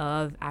rise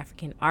of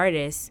African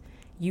artists,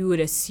 you would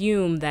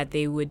assume that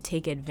they would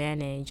take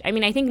advantage. I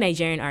mean, I think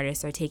Nigerian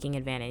artists are taking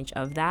advantage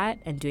of that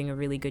and doing a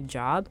really good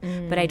job.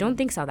 But I don't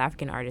think South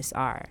African artists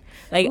are.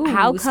 Like,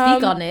 how come...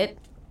 Speak on it.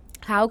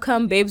 How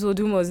come Babes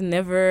Wodumo's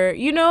never,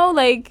 you know,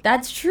 like...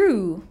 That's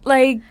true.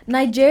 Like...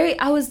 Nigeria,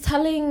 I was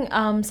telling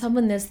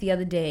someone this the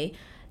other day.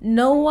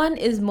 No one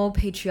is more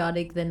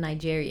patriotic than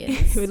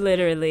Nigerians.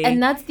 Literally.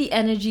 And that's the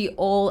energy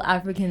all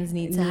Africans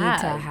need to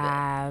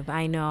have.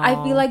 I know. I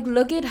feel like,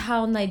 look at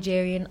how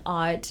Nigerian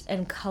art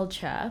and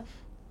culture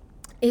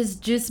is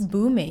just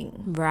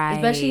booming. Right.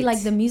 Especially,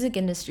 like, the music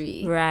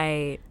industry.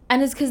 Right.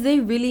 And it's because they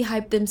really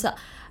hype themselves...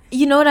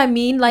 You know what I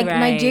mean? Like,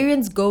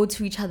 Nigerians go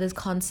to each other's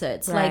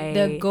concerts. Like,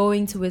 they're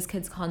going to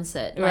Wizkid's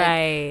concert.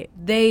 Like,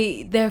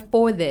 they're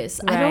for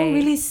this. I don't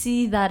really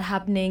see that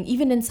happening,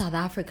 even in South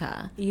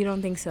Africa. You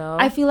don't think so?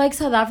 I feel like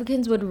South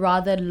Africans would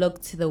rather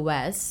look to the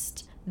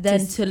West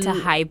than to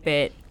hype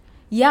it.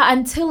 Yeah,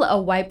 until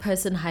a white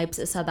person hypes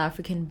a South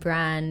African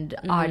brand,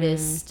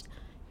 artist,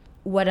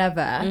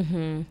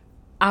 whatever.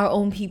 Our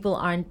own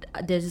people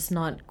they're just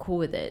not cool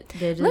with it.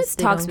 Let's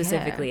talk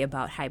specifically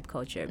about hype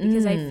culture,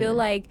 because I feel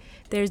like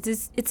there's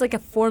this, it's like a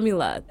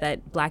formula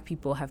that Black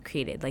people have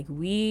created. Like,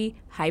 we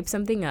hype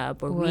something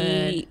up, or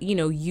we, you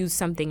know, use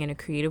something in a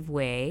creative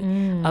way.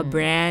 A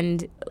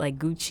brand like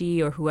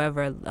Gucci or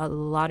whoever, a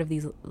lot of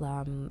these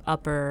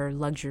upper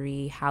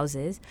luxury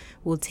houses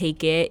will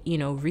take it, you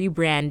know,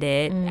 rebrand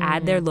it,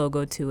 add their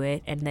logo to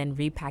it, and then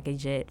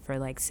repackage it for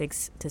like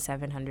 $600 to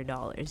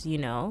 $700, you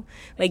know?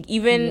 Like,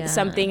 even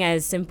something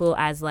as simple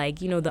as,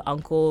 like, you know, the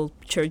uncle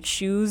church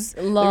shoes,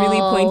 the really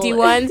pointy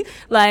ones.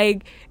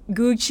 Like,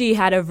 Gucci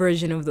had a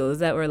version of those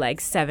that were like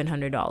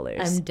 $700.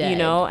 I'm dead. You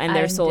know, and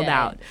they're sold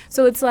out.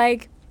 So it's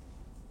like,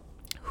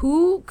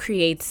 who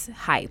creates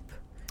hype?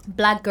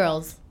 Black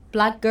girls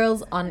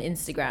on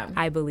Instagram.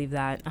 I believe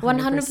that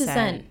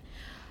 100%.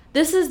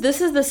 This is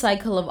the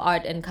cycle of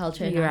art and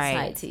culture in our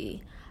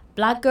society.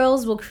 Black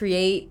girls will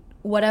create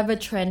whatever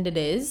trend it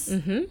is.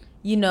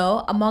 You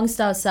know, amongst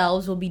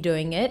ourselves, we'll be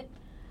doing it.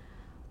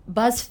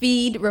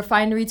 BuzzFeed,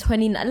 Refinery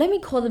 29, let me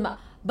call them out.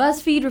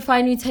 BuzzFeed,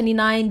 Refinery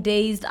 29,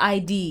 Dazed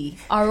ID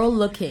are all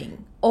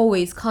looking,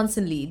 always,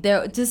 constantly.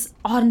 They're just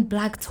on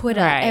Black Twitter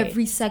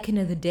every second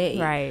of the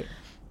day.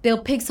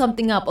 They'll pick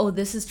something up. Oh,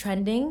 this is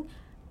trending.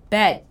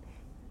 Bet.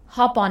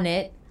 Hop on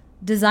it.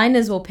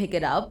 Designers will pick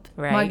it up.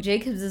 Marc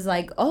Jacobs is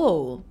like,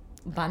 oh,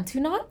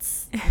 Bantu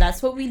knots?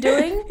 That's what we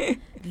doing?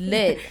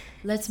 Lit.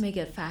 Let's make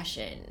it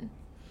fashion.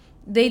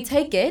 They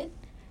take it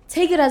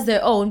as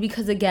their own,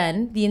 because,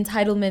 again, the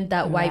entitlement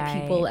that white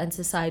people and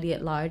society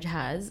at large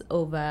has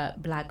over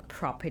Black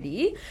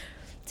property.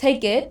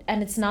 Take it,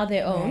 and it's now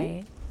their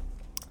own.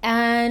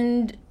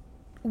 And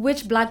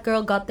which Black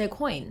girl got their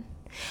coin?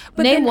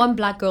 But name one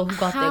Black girl who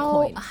got their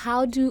coin.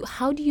 How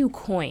do you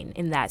coin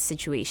in that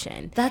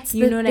situation? That's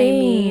you the know what thing. I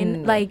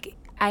mean? Like,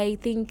 I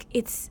think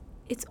it's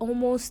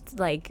almost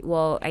like,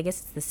 well, I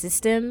guess it's the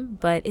system,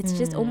 but it's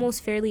just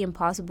almost fairly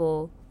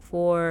impossible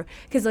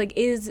because, like,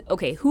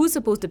 who's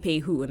supposed to pay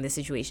who in this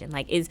situation?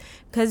 Like,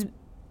 because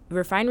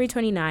Refinery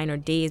 29 or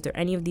Dazed or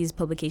any of these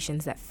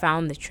publications that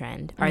found the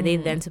trend, are they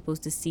then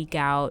supposed to seek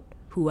out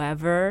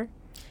whoever?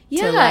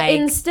 Yeah, to, like,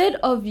 instead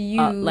of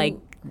you... like,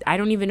 I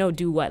don't even know,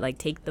 do what? Like,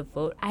 take the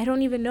vote? I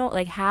don't even know.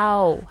 Like,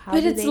 how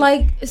but it's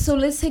like, so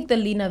let's take the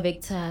Lena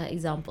Victor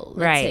example.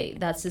 Let's say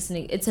that's just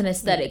it's an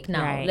aesthetic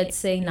now. Let's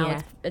say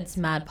now it's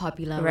mad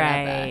popular,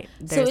 whatever.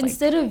 So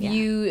instead of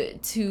you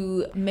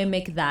to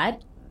mimic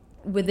that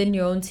within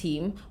your own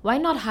team, why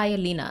not hire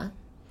Lena?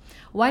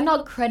 Why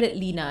not credit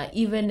Lena,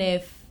 even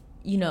if,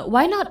 you know,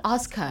 why not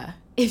ask her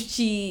if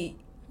she,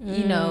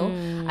 you know?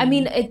 I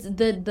mean, it's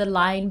the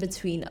line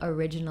between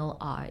original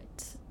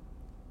art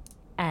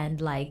and,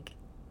 like,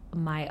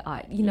 my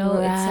art, you know?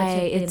 It's such a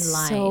thin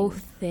line. It's so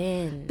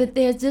thin. But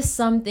there's just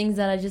some things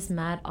that are just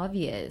mad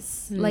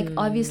obvious. Like,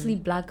 obviously,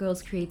 Black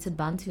girls created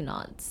Bantu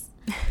knots.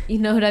 You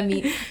know what I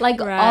mean?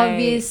 Like,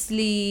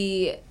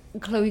 obviously,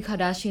 Khloe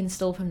Kardashian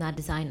stole from that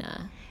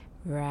designer.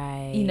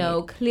 You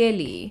know,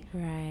 clearly.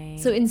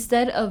 So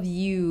instead of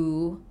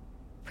you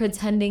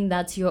pretending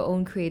that's your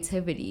own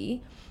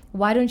creativity,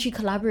 why don't you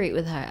collaborate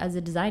with her as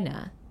a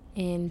designer?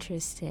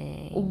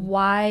 Interesting.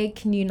 Why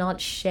can you not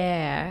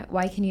share?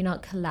 Why can you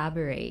not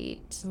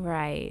collaborate?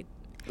 Like,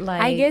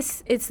 I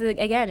guess it's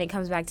again, it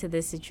comes back to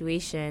this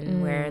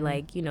situation where,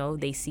 like, you know,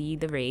 they see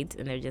the rates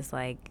and they're just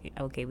like,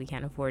 okay, we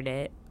can't afford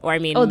it. Or I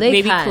mean,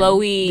 maybe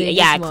Khloe,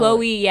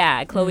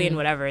 Khloe and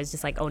whatever is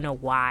just like, oh no,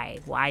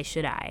 why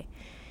should I?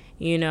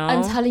 You know,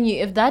 I'm telling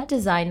you, if that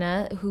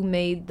designer who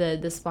made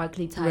the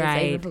sparkly ties,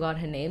 I even forgot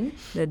her name,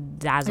 the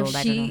Dazzled,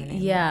 I don't know her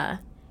name.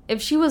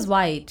 If she was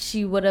white,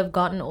 she would have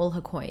gotten all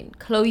her coin.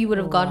 Khloe would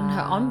have gotten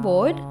her on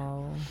board.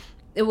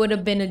 It would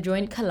have been a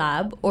joint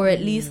collab, or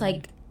at least,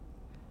 like,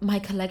 my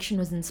collection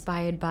was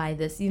inspired by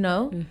this,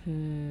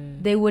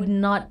 they would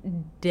not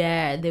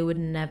dare. They would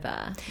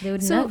never.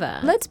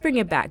 Let's bring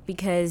it back,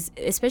 because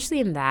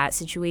especially in that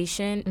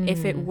situation,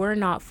 if it were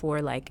not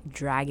for like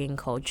dragging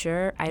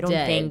culture, I don't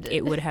think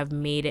it would have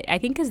made it. I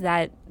think because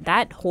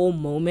that whole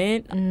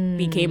moment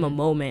became a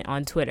moment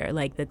on Twitter,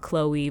 like the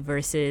Chloe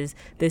versus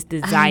this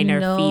designer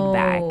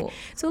feedback.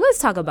 So let's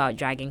talk about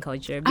dragging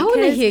culture. I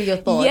want to hear your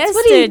thoughts.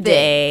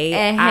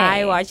 Yesterday,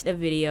 I watched a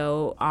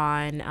video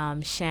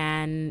on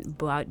Shan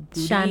Booty.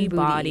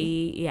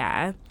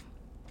 Yeah.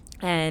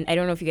 And I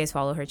don't know if you guys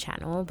follow her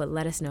channel, but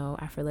let us know,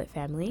 Afrolit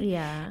family.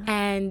 Yeah.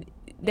 And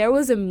there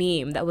was a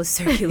meme that was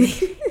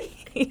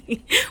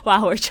circulating.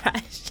 Wow, we're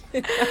trash.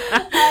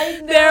 I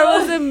know. There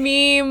was a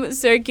meme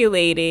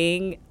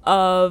circulating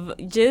of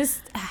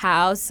just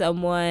how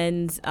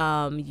someone's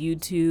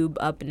YouTube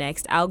Up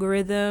Next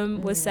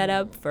algorithm was set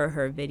up for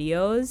her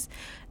videos.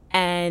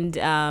 And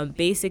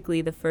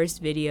basically the first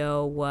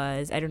video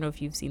was, I don't know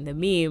if you've seen the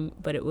meme,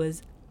 but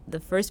the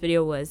first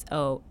video was,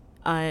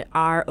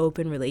 our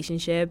open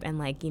relationship, and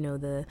like,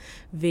 the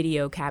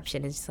video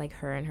caption is just like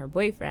her and her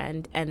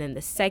boyfriend, and then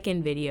the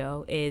second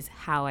video is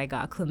how I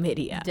got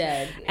chlamydia.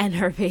 Dead. And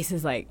her face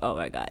is like, oh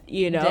my God,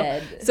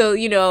 Dead.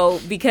 So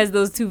because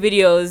those two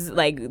videos,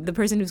 like the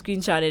person who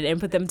screenshotted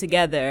and put them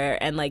together,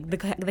 and like the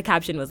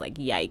caption was like,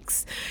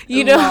 yikes,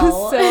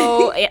 Wow.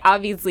 So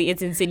obviously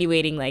it's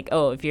insinuating like,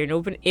 oh, if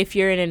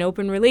you're in an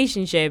open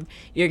relationship,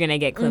 you're gonna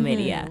get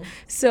chlamydia.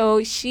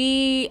 So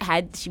she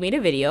made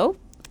a video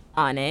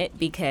on it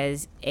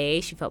because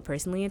she felt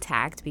personally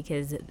attacked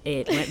because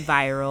it went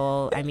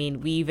viral. I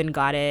mean, we even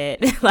got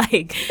it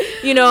like,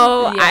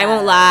 I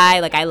won't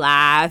lie, like I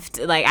laughed,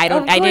 like I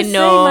didn't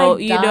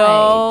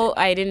know,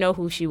 I didn't know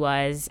who she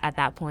was at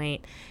that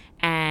point.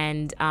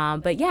 And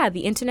but yeah,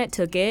 the internet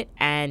took it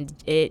and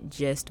it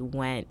just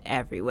went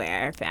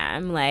everywhere,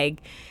 fam.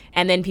 Like,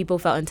 and then people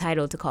felt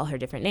entitled to call her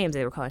different names.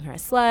 They were calling her a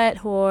slut,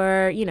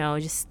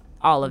 whore, just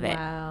all of it.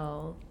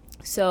 Wow.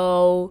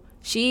 So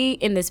she,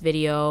 in this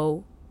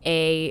video,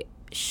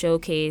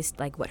 showcased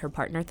like what her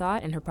partner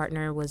thought, and her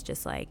partner was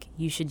just like,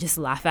 you should just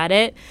laugh at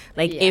it.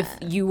 Like, if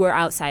you were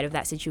outside of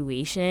that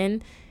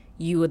situation,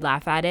 you would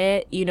laugh at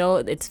it.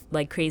 It's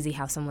like crazy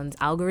how someone's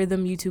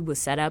algorithm YouTube was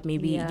set up.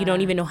 Maybe you don't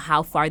even know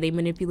how far they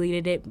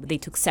manipulated it. They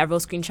took several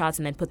screenshots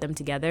and then put them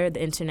together.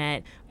 The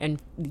internet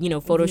and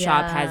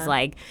Photoshop has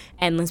like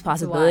endless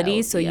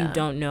possibilities, so you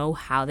don't know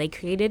how they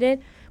created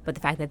it. But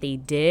the fact that they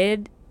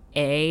did,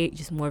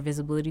 just more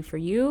visibility for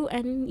you,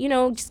 and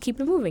just keep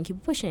it moving, keep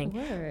it pushing.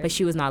 Word. But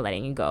she was not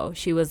letting it go.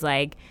 She was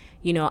like,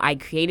 I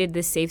created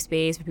this safe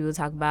space for people to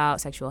talk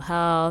about sexual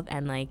health,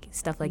 and like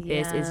stuff like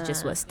this is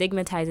just what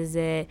stigmatizes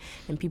it,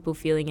 and people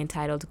feeling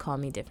entitled to call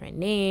me different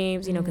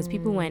names, because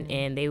people went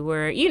in, they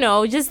were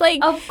just like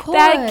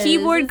that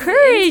keyboard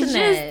courage,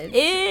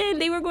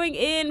 they were going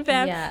in,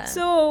 fam.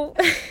 So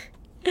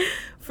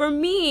for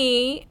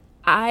me,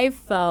 I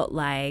felt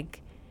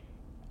like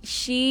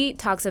she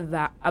talks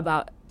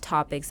about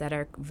topics that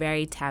are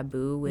very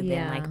taboo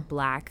within like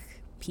Black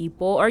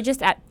people, or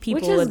just at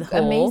people as a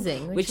whole,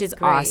 amazing, which is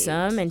great.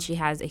 awesome, and she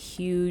has a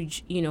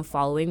huge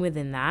following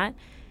within that.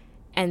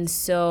 And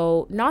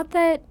so, not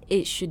that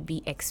it should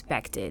be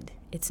expected,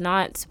 it's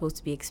not supposed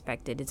to be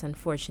expected, it's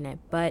unfortunate,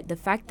 but the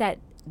fact that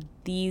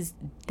these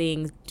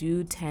things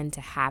do tend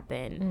to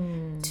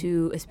happen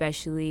to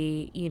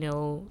especially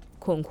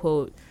quote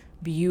unquote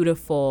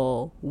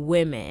beautiful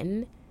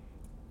women,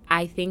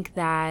 I think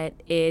that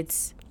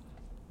it's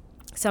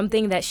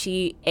something that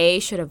she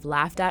should have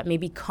laughed at,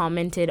 maybe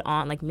commented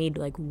on, like made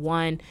like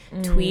one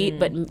tweet,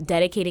 but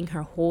dedicating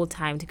her whole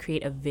time to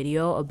create a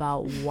video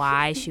about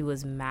why she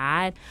was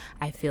mad,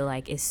 I feel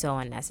like is so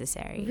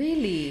unnecessary.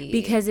 Really?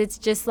 Because it's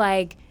just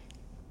like,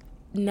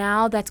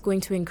 now that's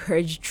going to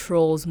encourage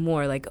trolls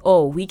more. Like,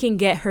 oh, we can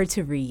get her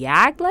to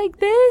react like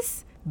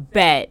this?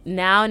 Bet.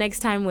 Now next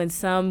time when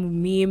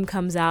some meme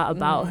comes out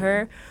about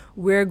her,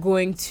 we're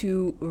going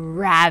to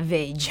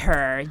ravage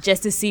her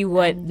just to see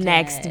what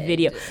next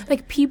video.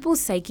 Like, people's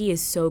psyche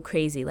is so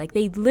crazy. Like,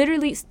 they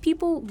literally,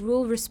 people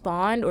will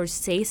respond or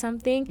say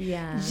something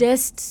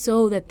just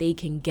so that they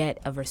can get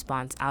a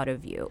response out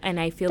of you. And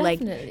I feel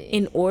like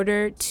in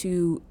order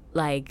to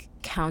like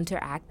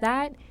counteract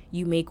that,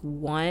 you make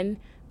one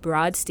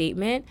broad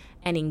statement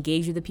and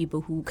engage with the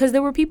people who, because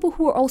there were people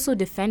who were also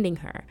defending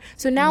her.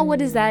 So now what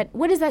does that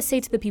say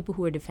to the people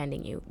who are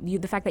defending you?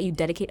 The fact that you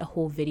dedicate a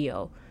whole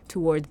video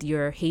towards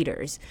your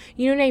haters,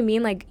 you know what I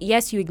mean? Like,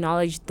 yes, you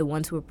acknowledge the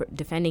ones who were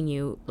defending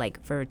you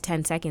like for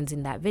 10 seconds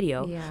in that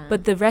video,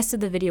 but the rest of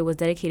the video was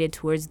dedicated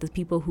towards the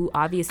people who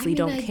obviously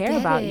don't care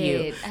about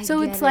you.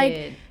 So it's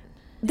like,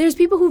 there's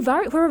people who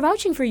are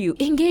vouching for you.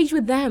 Engage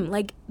with them.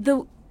 Like,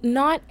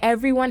 not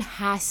everyone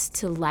has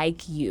to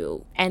like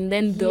you, and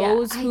then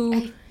those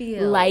who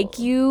like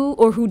you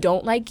or who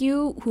don't like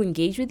you, who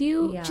engage with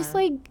you, just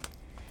like,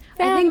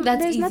 fam, I think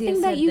there's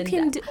nothing that you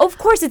can do. Of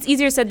course, it's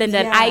easier said than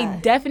done. I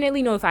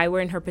definitely know if I were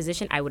in her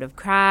position, I would have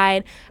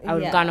cried. I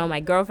would have gotten all my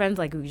girlfriends,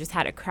 like, we just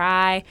had to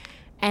cry,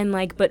 and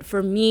like, but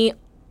for me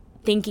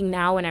thinking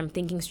now, when I'm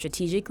thinking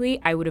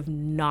strategically, I would have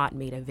not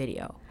made a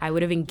video. I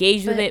would have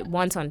engaged with it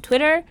once on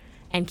Twitter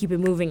and keep it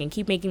moving and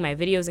keep making my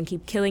videos and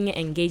keep killing it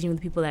and engaging with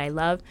people that I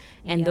love.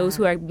 And those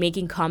who are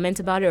making comments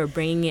about it or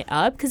bringing it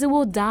up, because it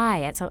will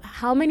die at some.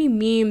 How many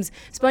memes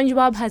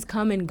SpongeBob has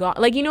come and gone?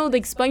 Like,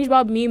 like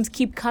SpongeBob memes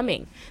keep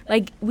coming.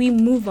 Like, we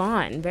move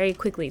on very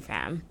quickly,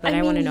 fam. But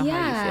I want to know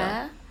how you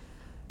feel.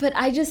 But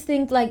I just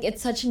think, like,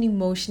 it's such an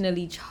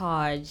emotionally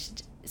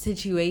charged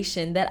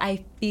situation that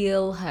I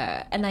feel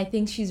her. And I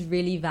think she's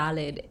really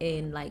valid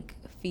in, like,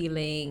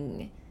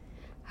 feeling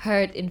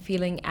hurt and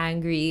feeling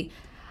angry.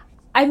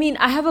 I mean,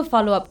 I have a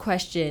follow-up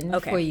question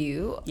for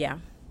you. Yeah.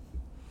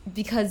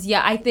 Because,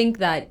 I think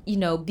that,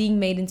 being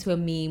made into a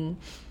meme...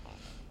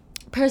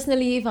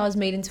 Personally, if I was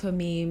made into a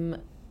meme...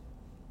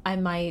 I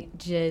might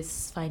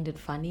just find it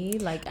funny.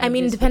 Like, I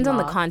mean, it depends on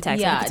the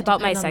context. Yeah, if it's about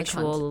my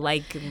sexual,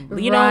 like,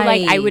 you know,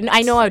 like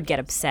I know I would get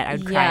upset. I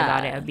would cry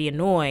about it. I'd be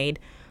annoyed.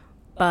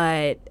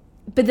 But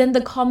then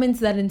the comments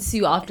that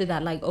ensue after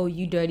that, like, oh,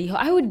 you dirty hoe,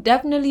 I would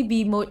definitely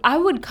be I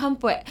would come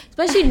for it,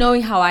 especially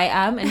knowing how I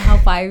am and how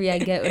fiery I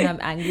get when I'm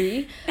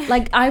angry.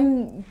 Like,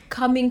 I'm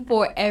coming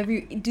for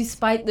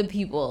despite the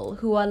people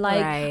who are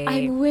like,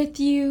 I'm with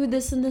you,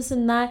 this and this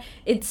and that.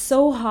 It's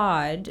so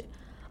hard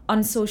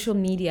on social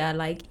media,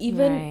 like,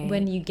 even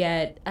when you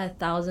get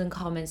 1,000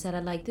 comments that are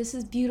like, this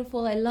is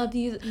beautiful, I love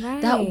you,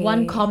 that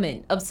one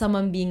comment of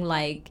someone being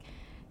like,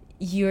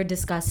 you're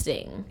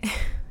disgusting,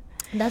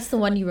 that's the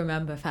one you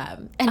remember,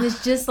 fam. And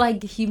it's just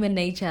like human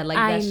nature, like,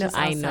 that's just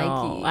our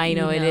psyche. I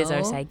know it is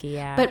our psyche,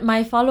 yeah. But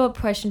my follow-up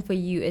question for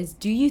you is,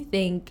 do you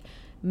think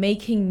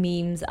making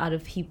memes out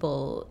of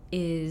people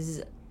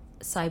is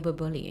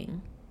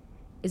cyberbullying?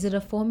 Is it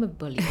a form of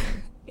bullying?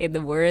 In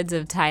the words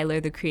of Tyler,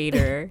 the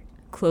Creator,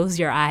 close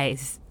your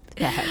eyes.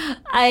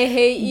 I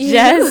hate you.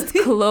 Just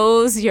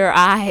close your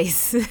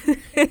eyes.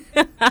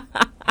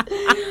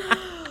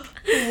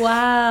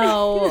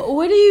 Wow.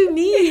 What do you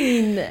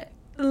mean?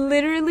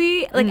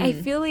 Literally, like, I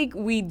feel like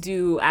we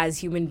do as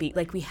human beings,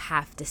 like, we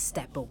have to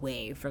step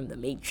away from the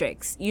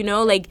matrix. You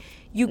know, like,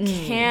 you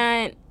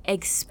can't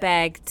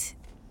expect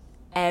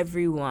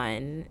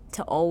everyone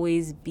to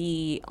always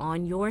be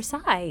on your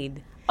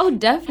side. Oh,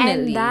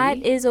 definitely. And that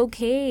is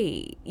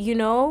okay. You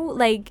know,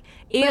 like,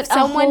 if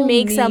someone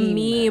makes a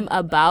meme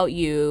about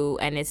you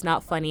and it's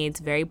not funny, it's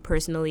very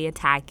personally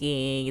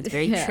attacking, it's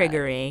very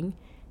triggering,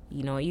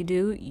 you know what you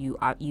do? You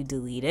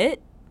delete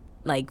it,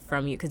 like,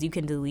 from you, because you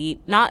can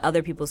delete, not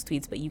other people's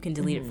tweets, but you can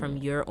delete it from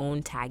your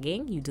own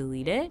tagging. You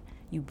delete it.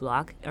 You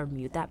block or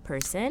mute that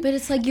person. But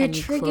it's like you're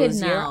triggered now. You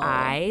close your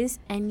eyes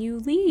and you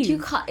leave. You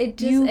can't.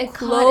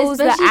 Close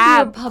the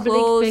app.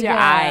 Close figure. Your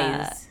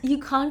eyes. You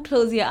can't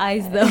close your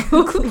eyes though,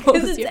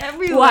 because it's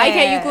everywhere. Why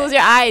can't you close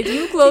your eyes?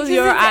 You close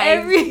your eyes.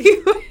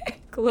 Everywhere.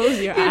 Close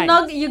your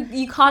eyes.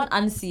 You can't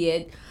unsee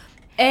it.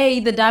 A,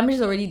 the damage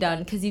is already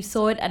done because you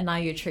saw it and now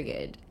you're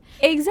triggered.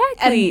 Exactly.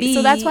 And B,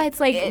 so that's why it's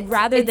like,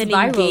 rather than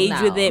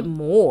engage with it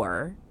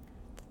more,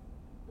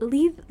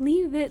 leave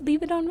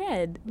it on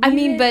red.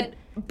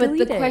 But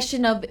the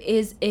question of,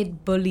 is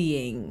it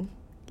bullying?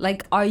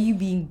 Like, are you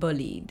being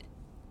bullied?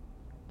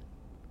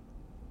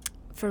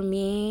 For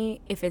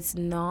me, if it's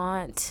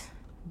not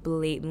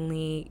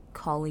blatantly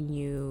calling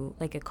you,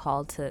 like, a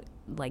call to,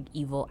 like,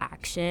 evil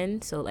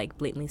action, so, like,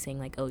 blatantly saying,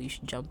 like, oh, you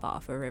should jump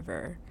off a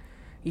river,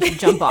 you should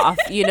jump off,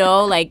 you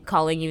know, like,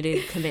 calling you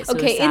to commit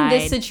suicide. Okay, in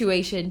this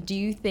situation, do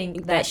you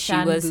think that she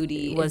was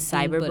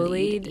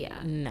cyberbullied? Yeah.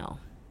 No.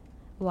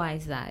 Why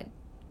is that?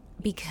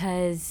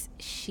 Because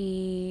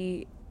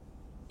she,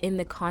 in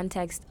the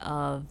context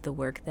of the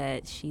work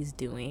that she's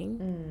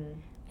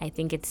doing, I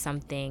think it's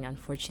something,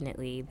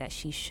 unfortunately, that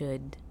she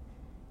should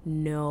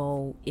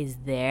know is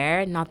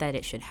there. Not that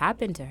it should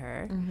happen to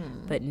her,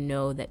 but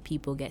know that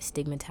people get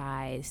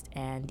stigmatized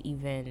and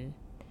even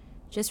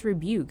just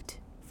rebuked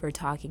for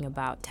talking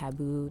about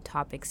taboo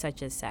topics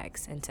such as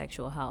sex and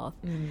sexual health,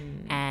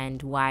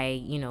 and why,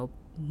 you know,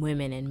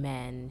 women and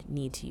men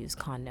need to use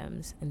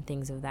condoms and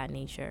things of that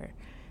nature.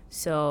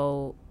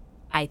 So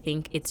I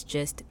think it's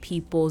just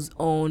people's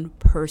own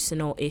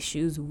personal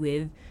issues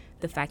with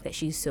the fact that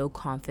she's so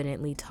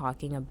confidently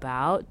talking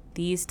about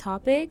these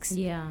topics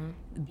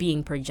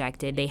being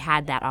projected. They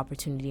had that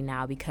opportunity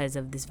now because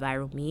of this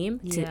viral meme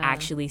to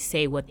actually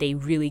say what they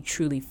really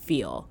truly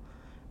feel,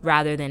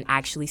 rather than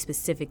actually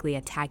specifically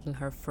attacking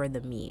her for the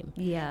meme.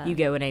 Yeah. You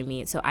get what I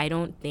mean? So I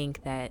don't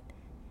think that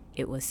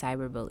it was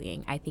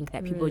cyberbullying. I think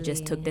that people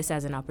just took this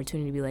as an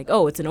opportunity to be like,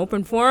 oh, it's an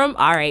open forum?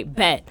 All right,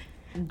 bet.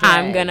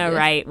 I'm going to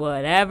write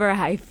whatever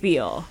I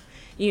feel.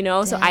 You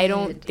know? So I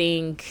don't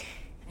think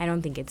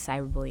it's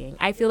cyberbullying.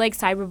 I feel like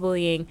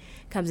cyberbullying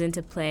comes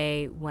into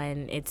play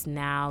when it's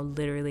now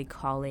literally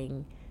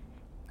calling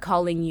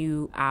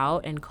you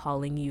out and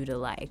calling you to,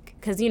 like,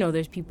 because, you know,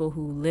 there's people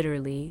who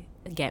literally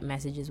get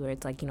messages where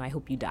it's like, you know, I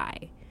hope you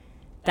die.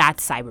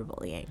 That's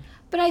cyberbullying.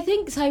 But I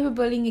think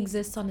cyberbullying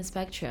exists on a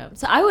spectrum.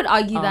 So I would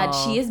argue that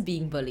she is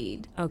being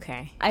bullied.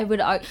 Okay.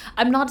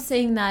 I'm not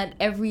saying that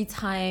every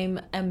time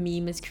a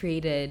meme is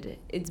created,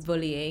 it's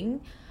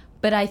bullying.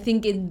 But I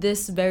think in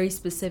this very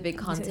specific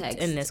context,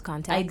 in this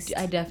context,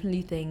 I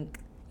definitely think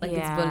like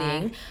it's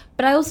bullying.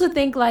 But I also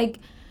think like,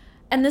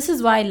 and this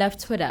is why I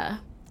left Twitter.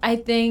 I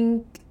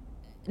think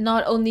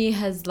not only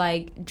has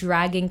like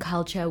dragging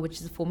culture,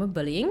 which is a form of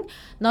bullying,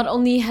 not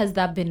only has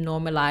that been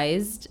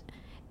normalized,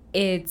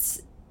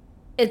 it's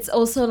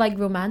also like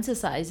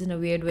romanticized in a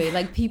weird way.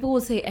 Like people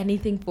will say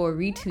anything for a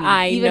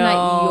retweet, even at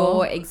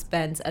your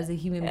expense as a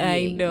human being.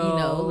 I know. You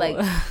know,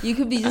 like you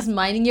could be just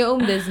minding your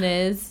own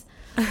business.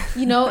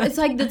 You know, it's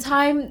like the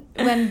time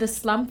when the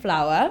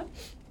Slumflower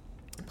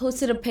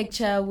posted a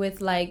picture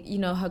with like, you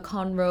know, her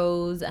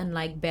cornrows and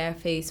like bare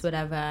face,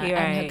 whatever,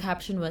 and her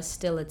caption was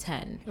still a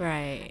 10.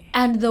 Right.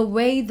 And the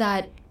way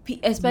that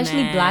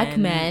especially black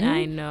men,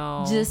 I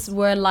know, just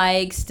were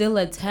like still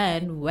a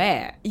 10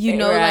 where, you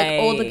know, right.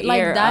 like all the like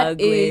You're that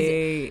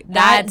ugly. is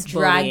that's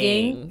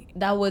dragging bullying.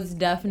 That was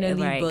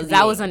definitely bullying.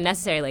 That was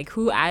unnecessary. Like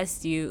who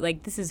asked you?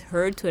 Like this is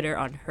her Twitter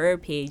on her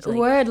page. Like,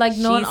 word, like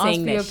no one asked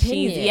for your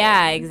opinion.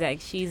 Yeah, exactly.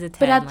 She's a 10.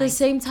 But at like, the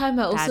same time,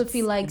 I also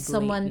feel like blatant.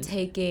 someone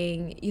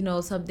taking, you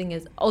know, something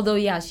is, although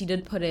yeah, she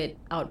did put it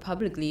out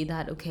publicly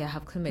that okay, I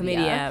have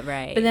chlamydia,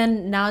 right? But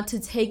then now to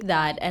take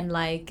that and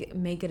like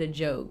make it a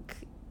joke.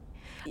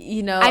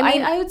 You know, I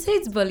mean, I would say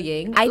it's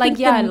bullying. I like,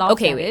 think I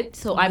laughed at wait. it,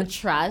 so I'm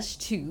trash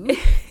too.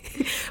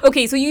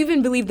 Okay, so you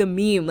even believe the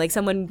meme, like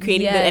someone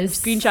creating and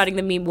screenshotting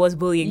the meme was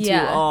bullying too.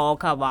 Oh,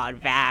 come on,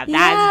 fam.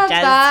 That's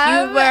just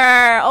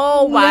humor.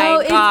 Oh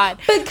my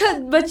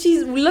God. But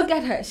she's, look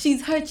at her.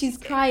 She's hurt, she's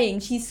crying,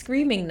 she's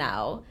screaming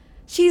now.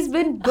 She's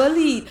been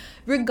bullied.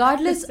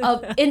 Regardless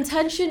of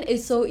intention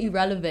is so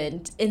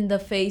irrelevant in the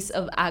face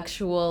of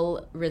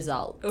actual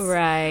results.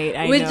 Right,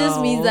 I know. Which just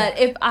means that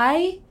if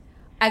I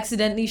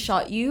accidentally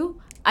shot you,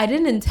 I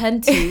didn't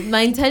intend to. My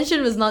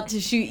intention was not to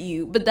shoot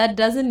you, but that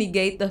doesn't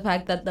negate the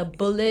fact that the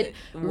bullet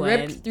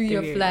ripped through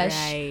your flesh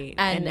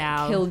and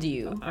now killed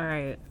you. All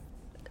right.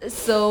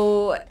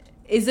 So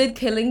is it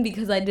killing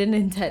because I didn't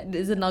intend?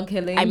 Is it not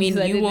killing? I mean,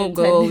 you won't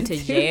go to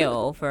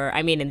jail for,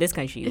 I mean, in this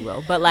country you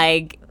will, but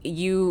like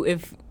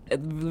if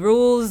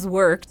rules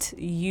worked,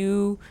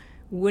 you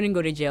wouldn't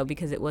go to jail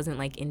because it wasn't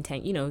like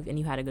intent, you know, and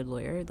you had a good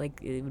lawyer. Like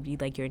it would be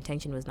like your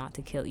intention was not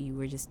to kill. You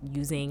were just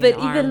using. But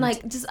even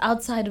like just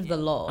outside of the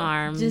law,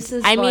 just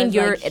as I mean,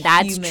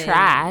 that's human.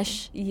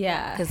 Trash.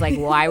 Yeah. Because like,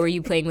 why were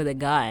you playing with a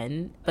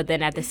gun? But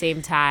then at the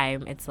same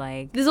time, it's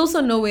like there's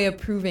also no way of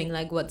proving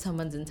like what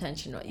someone's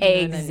intention was.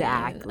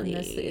 Exactly.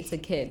 Unless it's a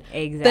kid.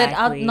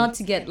 Exactly. But not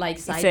to get like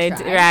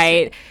sidetracked.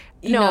 Right.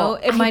 You know,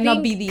 it might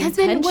not be the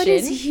intention. Then what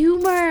is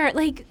humor?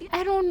 Like,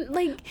 I don't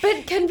like.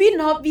 But can we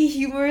not be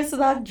humorous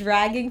without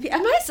dragging people?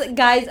 Am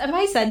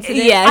I sensitive?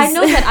 Yes. I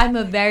know that I'm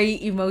a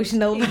very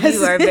emotional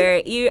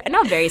person. You're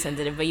not very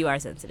sensitive, but you are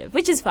sensitive,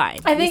 which is fine.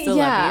 I think, love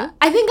you.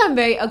 I think I'm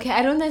very, okay,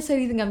 I don't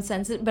necessarily think I'm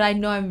sensitive, but I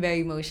know I'm very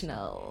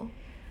emotional.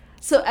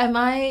 So am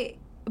I,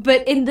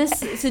 but in this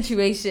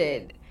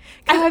situation,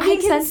 am I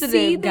being sensitive,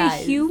 see the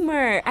guys?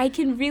 humor. I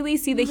can really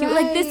see the humor.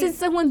 Like, this is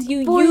someone's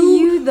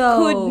you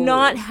though. Could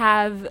not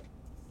have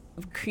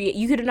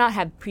you could not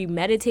have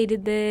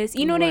premeditated this.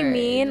 You know what I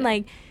mean?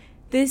 Like,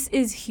 this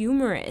is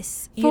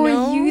humorous. You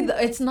know? You,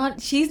 it's not.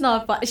 She's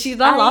not. She's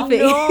not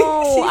laughing.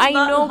 I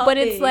know, but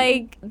it's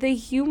like the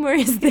humor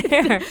is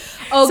there. Okay,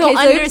 so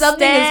if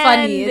something is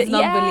funny, it's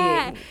not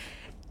bullying.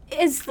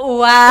 It's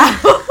wow.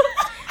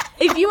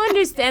 If you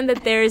understand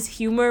that there's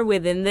humor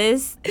within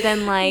this,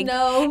 then like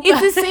no,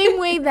 it's the same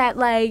way that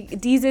like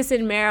Desus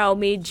and Mero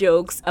made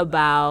jokes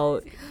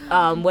about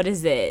what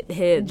is it?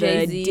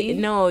 Jay-Z?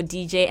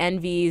 DJ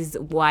Envy's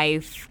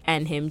wife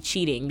and him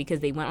cheating because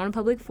they went on a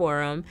public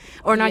forum,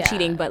 or not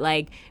cheating, but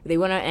like they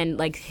went on, and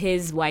like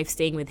his wife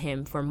staying with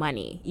him for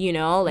money, you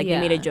know? Like they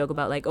made a joke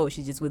about like, oh,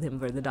 she's just with him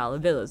for the dollar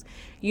bills,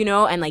 you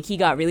know? And like he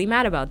got really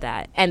mad about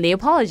that, and they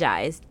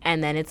apologized,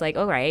 and then it's like,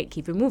 all right,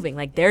 keep it moving.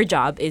 Like their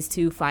job is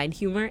to find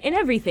humor in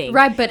everything.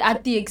 Right, but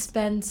at the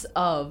expense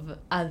of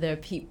other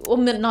people.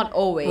 Well, not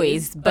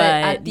always, but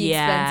at the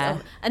expense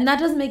of, and that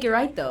doesn't make it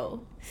right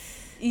though.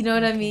 You know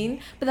what I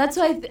mean? But that's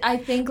why I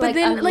think like, but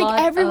then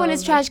like everyone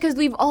is trash because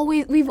we've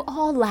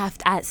all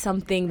laughed at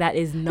something that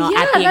is not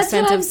at the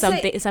expense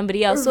of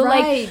somebody else. So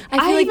like I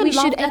feel like we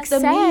should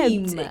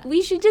accept.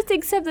 We should just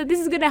accept that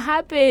this is gonna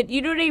happen.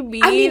 You know what I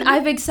mean? I mean,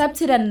 I've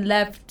accepted and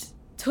left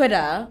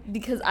Twitter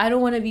because I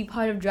don't want to be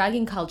part of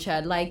dragging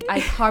culture. Like I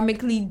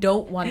karmically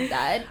don't want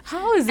that.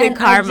 How is it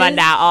karma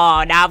now?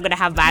 Oh, now I'm gonna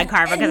have bad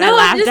karma because I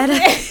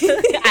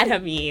laughed at a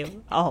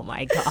meme. Oh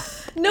my god.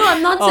 No,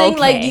 I'm not saying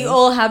like you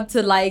all have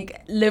to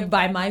like live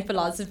by my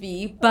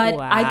philosophy, but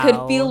I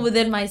could feel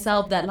within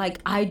myself that like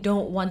I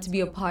don't want to be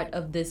a part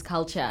of this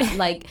culture.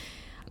 Like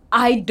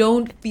I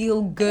don't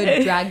feel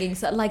good dragging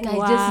like I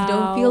just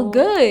don't feel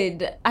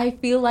good. I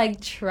feel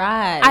like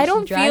trash. I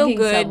don't feel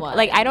good. Someone.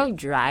 Like I don't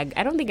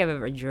think I've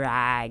ever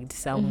dragged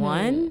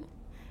someone,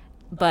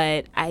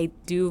 but I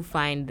do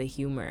find the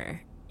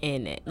humor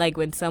in it. Like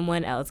when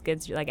someone else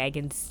gets like, I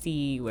can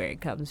see where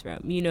it comes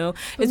from, you know.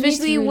 For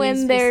Especially really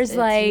when there's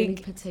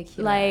like really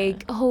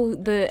like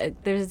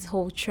there's this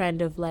whole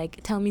trend of like,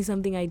 tell me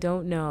something I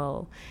don't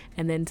know,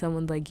 and then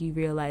someone like, you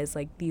realize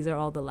like these are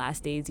all the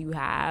last days you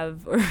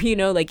have, or you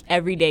know, like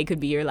every day could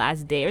be your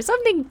last day or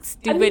something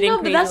stupid and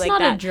crazy but that's like not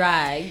that. a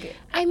drag.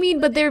 I mean,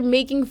 but they're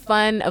making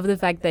fun of the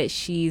fact that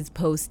she's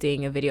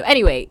posting a video.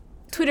 Anyway,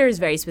 Twitter is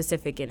very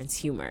specific in its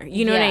humor.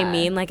 You know what I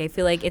mean? Like, I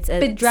feel like it's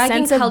a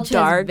sense of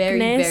darkness. Is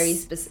very, very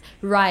specific.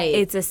 Right.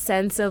 It's a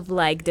sense of,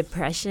 like,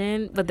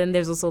 depression. But then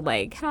there's also,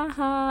 like,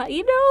 haha.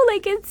 You know,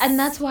 like, it's... And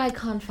that's why I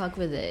can't fuck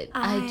with it.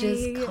 I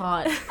just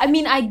can't. I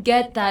mean, I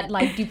get that,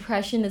 like,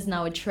 depression is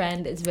now a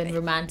trend. It's been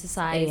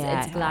romanticized.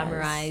 Yeah, it's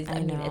glamorized. I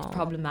mean, it's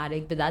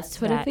problematic. But that's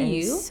Twitter that for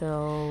you.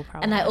 So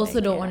problematic. And I also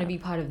don't want to be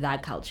part of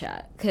that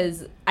culture.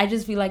 Because I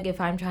just feel like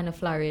if I'm trying to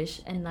flourish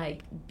and,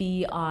 like,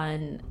 be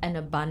on an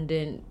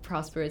abundant,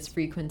 prosperous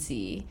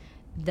frequency,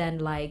 then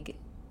like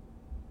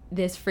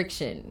there's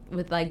friction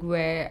with like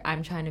where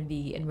I'm trying to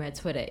be and where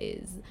Twitter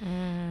is.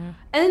 And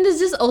then there's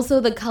just also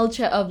the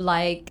culture of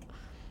like,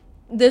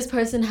 this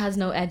person has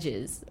no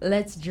edges,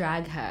 let's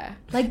drag her.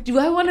 Like, do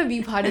I want to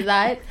be part of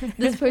that?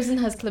 This person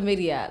has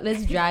chlamydia,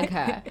 let's drag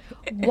her.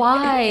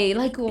 Why?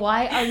 Like,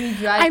 why are we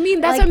dragging? I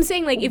mean, that's like, what I'm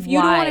saying. Like, if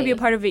you don't want to be a why?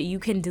 part of it, you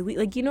can delete.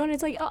 Like, you know, and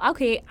it's like, oh,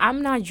 okay,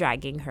 I'm not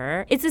dragging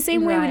her. It's the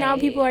same way now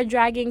people are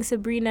dragging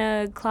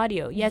Sabrina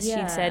Claudio. Yes,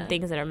 she said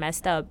things that are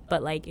messed up,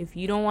 but like, if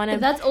you don't want to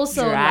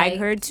drag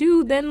her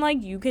too, then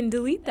like, you can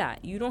delete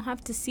that. You don't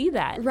have to see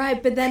that.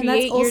 Right, but then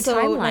Create that's also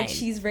your timeline. like,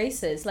 she's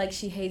racist. Like,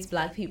 she hates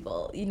black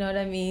people. You know what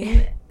I mean?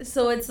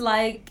 So it's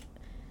like,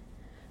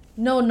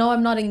 no,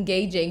 I'm not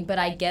engaging, but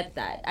I get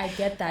that.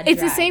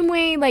 It's the same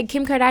way, like,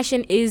 Kim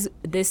Kardashian is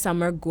this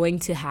summer going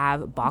to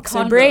have boxer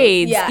Condos,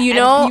 braids, you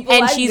know?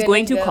 And she's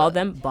going to go. call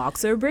them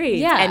boxer braids.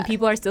 Yeah. And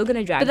people are still going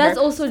to drag her. But that's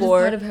also just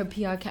part of her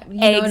PR campaign. You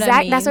know what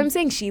I mean? That's what I'm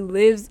saying. She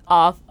lives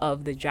off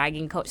of the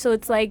dragging culture. So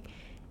it's like,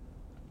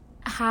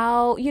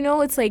 how, you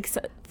know, it's like,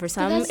 for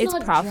some, it's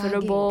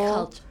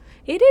profitable.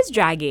 It is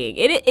dragging.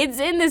 It's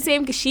in the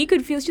same, because she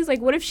could feel, she's like,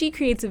 what if she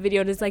creates a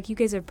video and it's like, you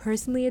guys are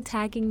personally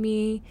attacking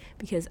me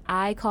because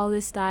I call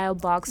this style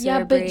boxer braids.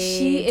 Yeah, but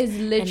she is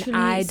literally, and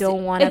I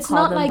don't want to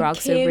call them like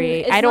boxer Kim,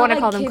 braids. I don't want to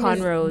call them Kim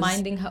cornrows. Is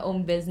minding her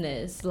own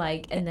business,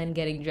 like, and then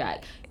getting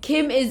dragged.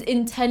 Kim is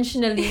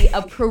intentionally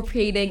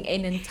appropriating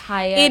an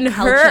entire in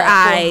culture her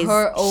eyes, for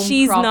her own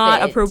she's profit.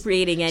 Not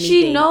appropriating anything.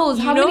 She knows.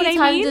 You How know many what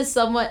I times mean? does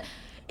someone...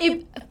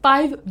 If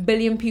 5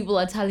 billion people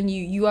are telling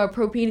you, you are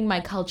appropriating my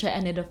culture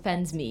and it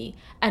offends me,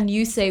 and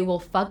you say, well,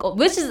 fuck all,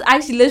 which is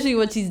actually literally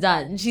what she's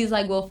done. She's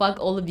like, well, fuck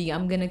all of you.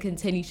 I'm going to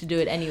continue to do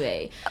it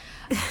anyway.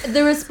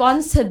 The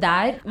response to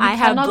that, I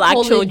have black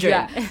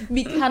children.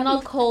 We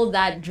cannot call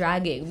that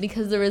dragging,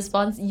 because the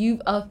response,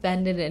 you've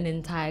offended an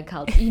entire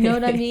culture. You know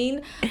what I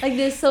mean? Like,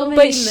 there's so many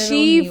But little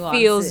she nuances.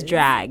 feels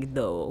dragged,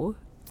 though.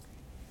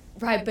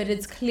 Right, but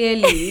it's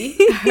clearly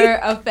her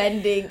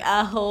offending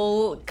a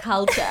whole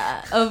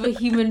culture of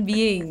human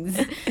beings.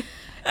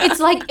 It's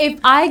like,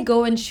 if I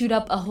go and shoot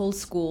up a whole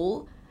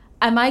school,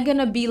 am I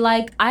gonna be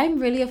like, I'm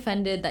really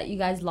offended that you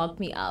guys locked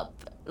me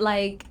up?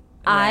 Like,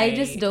 I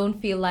just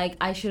don't feel like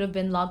I should have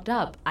been locked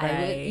up.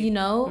 I would, you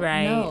know?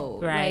 No.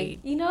 Like,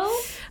 you know?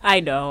 I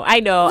know.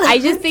 I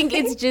just think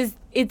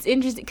it's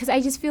interesting, because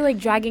I just feel like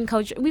dragging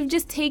culture, we've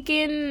just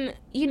taken,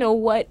 you know,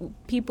 what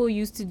people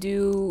used to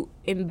do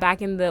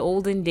back in the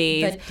olden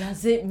days. But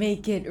does it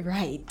make it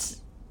right?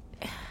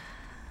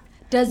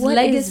 Does what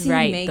legacy is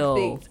right, make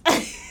though?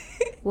 things...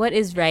 What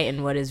is right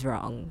and what is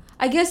wrong?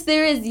 I guess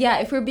there is,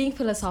 if we're being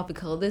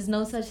philosophical, there's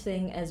no such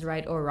thing as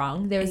right or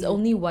wrong. There's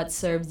only what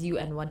serves you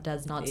and what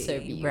does not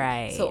serve you.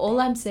 Right. So all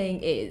I'm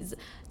saying is,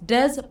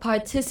 does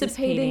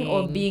participating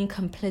or being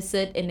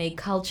complicit in a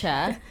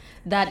culture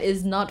that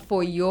is not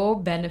for your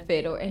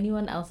benefit or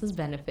anyone else's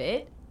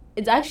benefit,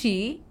 it's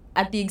actually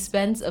at the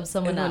expense of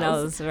someone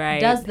else, right?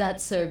 Does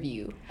that serve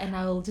you? And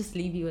I will just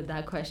leave you with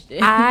that question.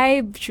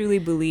 I truly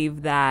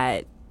believe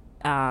that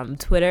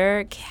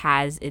Twitter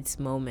has its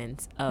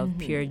moments of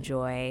pure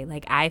joy.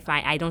 Like,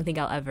 I don't think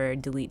I'll ever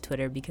delete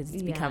Twitter, because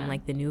it's become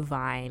like the new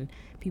Vine.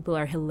 People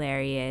are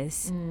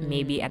hilarious,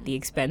 maybe at the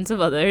expense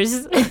of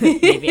others.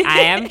 Maybe I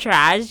am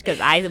trash,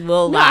 because I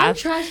will laugh. I'm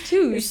trash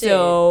too.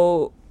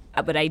 So,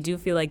 but I do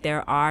feel like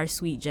there are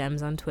sweet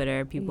gems on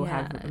Twitter. People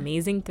have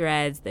amazing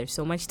threads. There's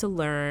so much to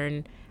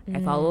learn. I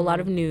follow a lot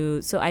of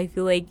news. So I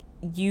feel like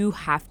you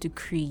have to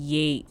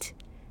create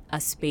a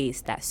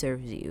space that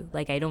serves you.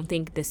 Like, I don't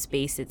think the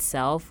space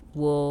itself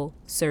will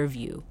serve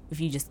you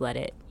if you just let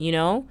it, you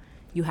know?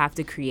 You have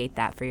to create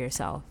that for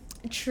yourself.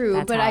 True,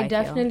 That's but how I I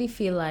definitely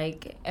feel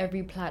like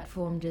every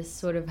platform just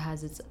sort of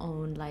has its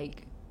own,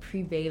 like,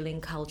 prevailing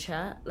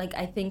culture. Like,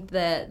 I think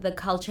the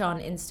culture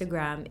on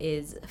Instagram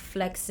is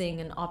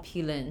flexing and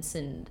opulence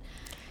and...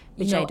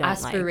 Which I don't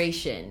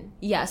aspiration. Like.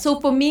 Yeah, so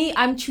for me,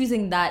 I'm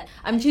choosing that.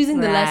 I'm choosing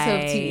the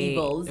lesser of two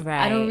evils.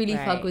 I don't really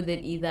fuck with it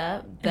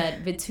either.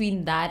 But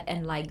between that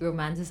and like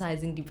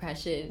romanticizing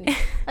depression,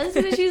 I'm just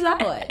gonna choose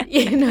that one.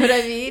 You know what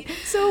I mean?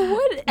 So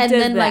what? And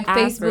does then the like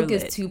Facebook Afrolit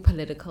is too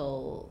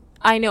political.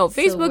 I know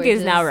Facebook we're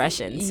is now just-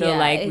 Russian, so yeah,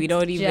 like we it's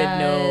don't even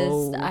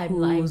know I've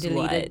who's deleted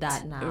what.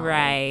 that now.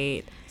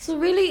 Right. So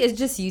really, it's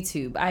just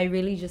YouTube. I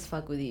really just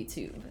fuck with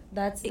YouTube.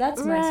 That's my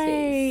Right.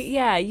 space.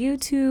 Yeah,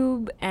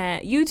 YouTube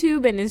and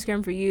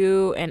Instagram for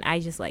you, and I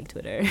just like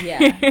Twitter.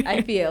 Yeah,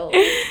 I feel.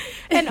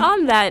 And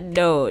on that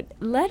note,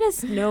 let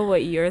us know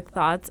what your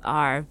thoughts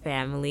are,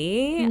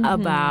 family,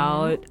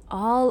 about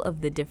all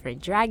of the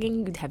different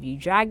dragging. Have you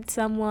dragged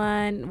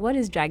someone? What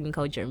does dragging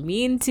culture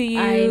mean to you?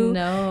 I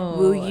know.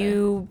 Will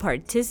you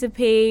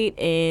participate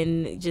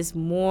in just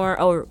more?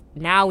 Or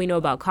now we know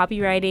about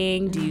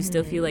copywriting. Do you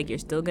still feel like you're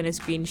still going to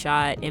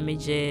screenshot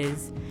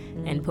images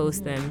and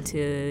post them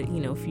to,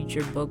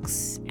 future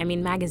books? I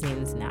mean,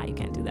 magazines now, you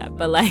can't do that.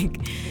 But like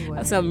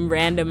some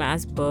random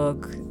ass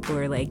book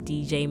or like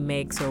DJ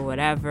mix or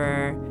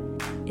whatever.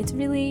 It's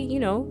really,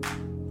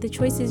 the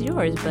choice is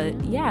yours.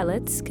 But yeah,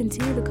 let's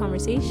continue the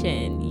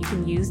conversation. You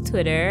can use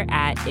Twitter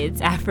at It's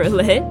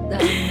Afrolit.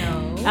 I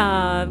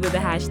know. With the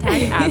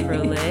hashtag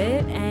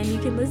Afrolit. And you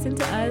can listen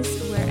to us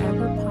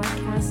wherever